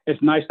 We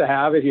it's nice to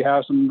have if you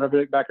have some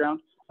Revit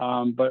background,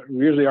 but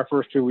usually our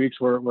first 2 weeks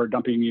we're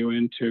dumping you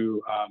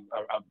into a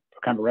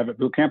kind of a Revit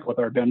boot camp with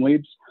our BIM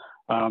leads,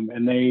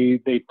 and they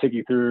take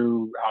you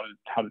through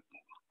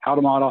how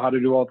to model, how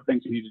to do all the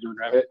things you need to do in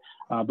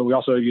Revit. But we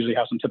also usually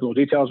have some typical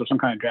details or some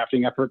kind of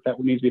drafting effort that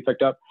needs to be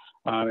picked up.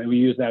 And we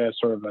use that as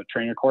sort of a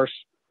trainer course.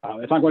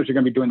 It's not what you're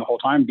going to be doing the whole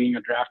time, being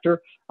a drafter,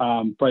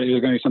 but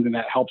it's going to be something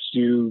that helps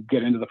you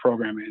get into the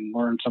program and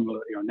learn some of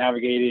the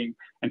navigating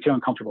and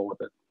feeling comfortable with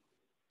it.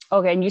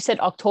 Okay, and you said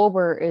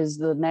October is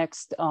the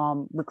next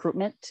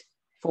recruitment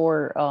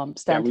for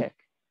Stantec.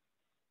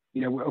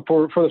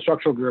 For the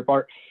structural group,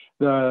 I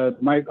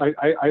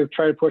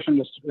try to push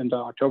into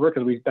October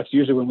because that's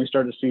usually when we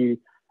start to see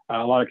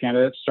a lot of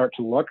candidates start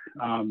to look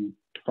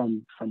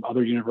from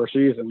other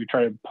universities, and we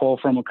try to pull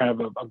from a kind of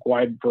a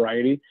wide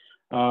variety.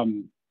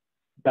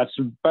 That's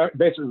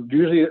basically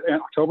usually in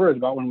October is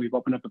about when we've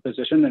opened up a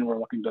position and we're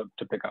looking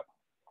to pick up.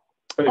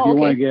 But if you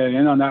want to get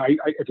in on that,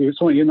 if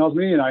someone emails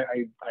me and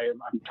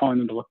I'm telling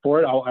them to look for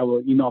it, I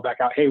will email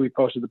back out, hey, we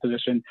posted the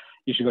position,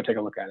 you should go take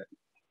a look at it.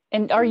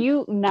 And are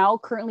you now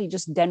currently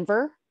just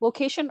Denver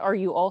location? Or are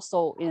you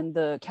also in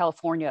the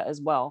California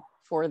as well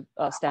for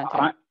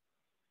Stantec?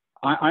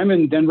 I'm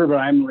in Denver, but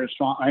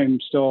I'm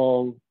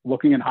still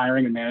looking and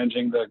hiring and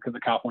managing the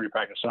California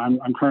practice. So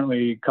I'm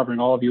currently covering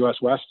all of US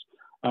West,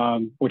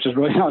 which is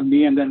really not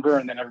me in Denver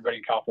and then everybody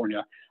in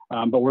California.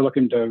 But we're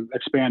looking to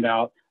expand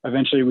out.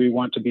 Eventually, we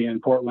want to be in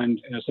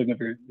Portland in a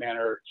significant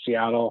manner,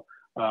 Seattle,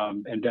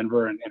 and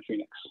Denver and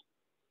Phoenix.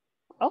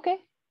 Okay,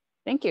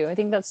 thank you. I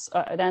think that's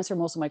that answered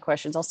most of my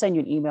questions. I'll send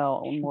you an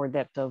email on more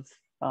depth of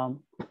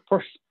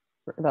course.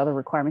 The other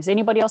requirements.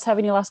 Anybody else have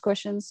any last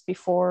questions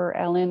before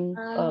Alan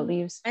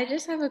leaves? I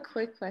just have a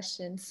quick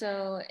question.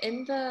 So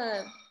in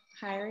the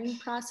hiring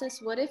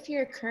process, what if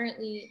you're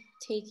currently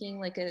taking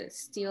like a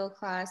steel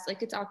class,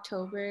 like it's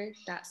October,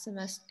 that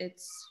semester,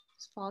 it's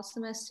fall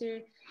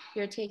semester,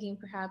 you're taking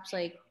perhaps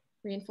like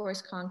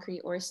reinforced concrete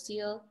or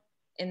steel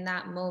in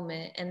that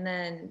moment, and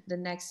then the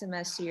next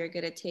semester you're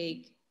going to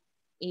take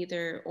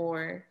either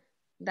or,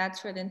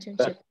 that's for the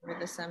internship over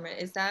the summer.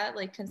 Is that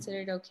like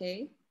considered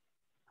okay?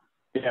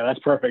 Yeah, that's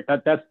perfect.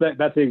 That's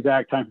the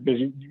exact time,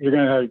 because you're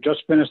going to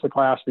just finish the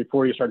class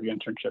before you start the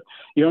internship.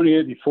 You don't need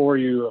it before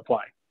you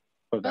apply.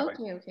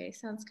 Okay,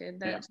 sounds good.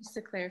 Just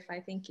to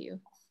clarify, thank you.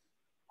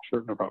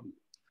 Sure, no problem.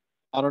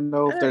 I don't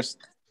know if there's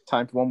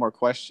time for one more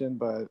question,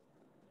 but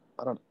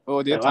I don't. Oh,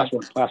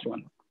 last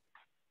one.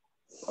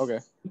 Okay.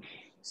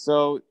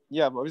 So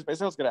yeah, but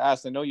basically I was gonna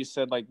ask. I know you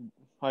said like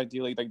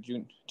ideally like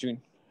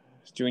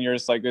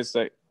juniors, like it's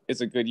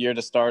a good year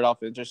to start off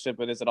internship,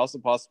 but is it also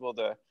possible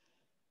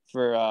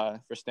for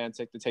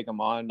Stantec to take them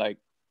on, like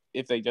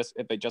if they just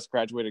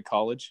graduated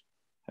college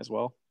as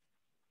well?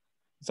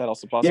 Is that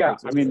also possible? Yeah,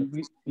 I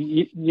mean,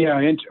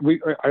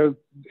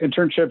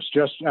 internships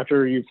just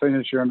after you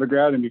finish your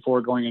undergrad and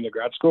before going into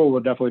grad school, we'll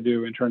definitely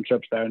do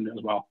internships then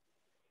as well.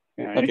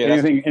 Yeah, okay,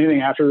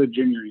 anything after the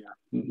junior year.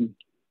 Mm-hmm.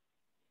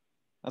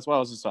 That's why I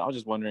was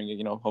just wondering,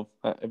 you know,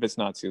 if it's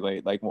not too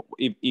late, like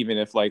even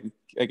if like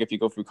if you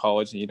go through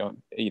college and you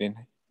didn't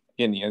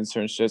get any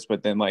internships,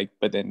 but then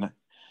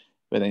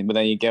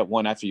you get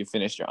one after you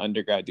finish your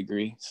undergrad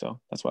degree. So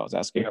that's why I was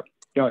asking.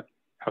 Yeah,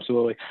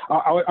 absolutely.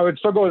 I would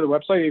still go to the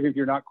website even if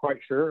you're not quite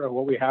sure of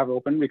what we have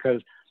open,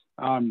 because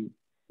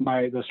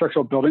the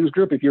structural buildings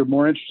group, if you're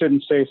more interested in,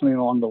 say, something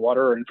along the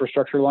water or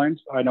infrastructure lines,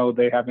 I know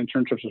they have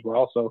internships as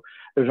well. So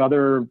there's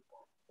other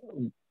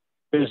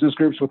business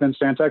groups within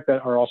Stantec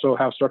that also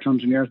have structural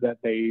engineers that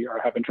they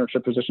have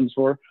internship positions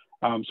for.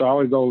 So I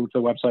would go to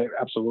the website,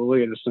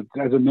 absolutely, and just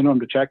as a minimum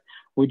to check.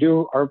 We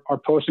do, our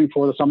posting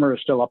for the summer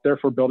is still up there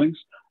for buildings,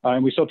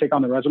 and we still take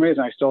on the resumes,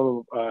 and I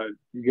still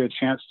get a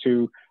chance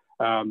to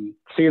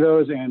see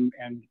those and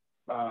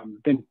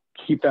then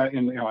keep that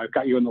in, I've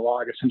got you in the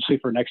log essentially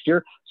for next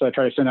year. So I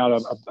try to send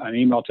out an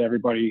email to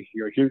everybody.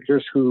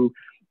 Here's who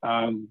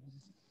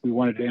we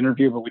wanted to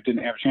interview, but we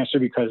didn't have a chance to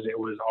because it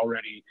was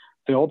already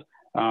filled.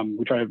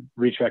 We try to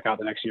reach back out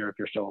the next year if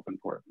you're still open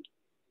for it.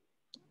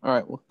 All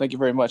right. Well, thank you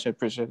very much. I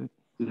appreciate it.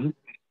 Mm-hmm.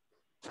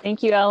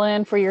 Thank you,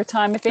 Alan, for your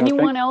time. If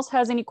anyone else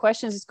has any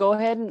questions, just go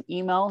ahead and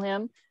email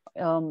him.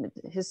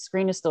 His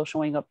screen is still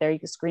showing up there. You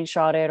can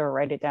screenshot it or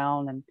write it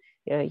down, and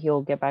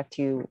he'll get back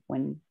to you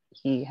when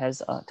he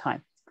has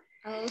time.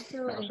 I'll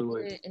also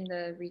include it in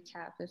the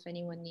recap if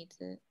anyone needs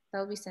it.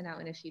 That'll be sent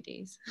out in a few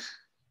days.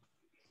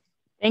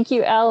 Thank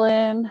you,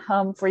 Alan,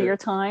 for your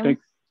time.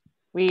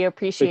 We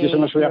appreciate it. Thank you so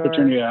much for the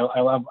opportunity.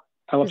 I love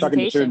talking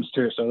to students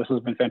too. So this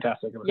has been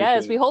fantastic.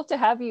 Yes, we hope to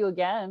have you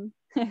again.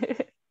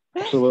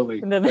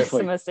 Absolutely. In the next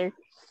semester.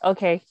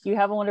 Okay. You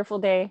have a wonderful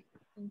day.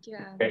 Thank you.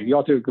 Okay, you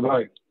all too.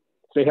 Goodbye.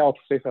 Stay healthy.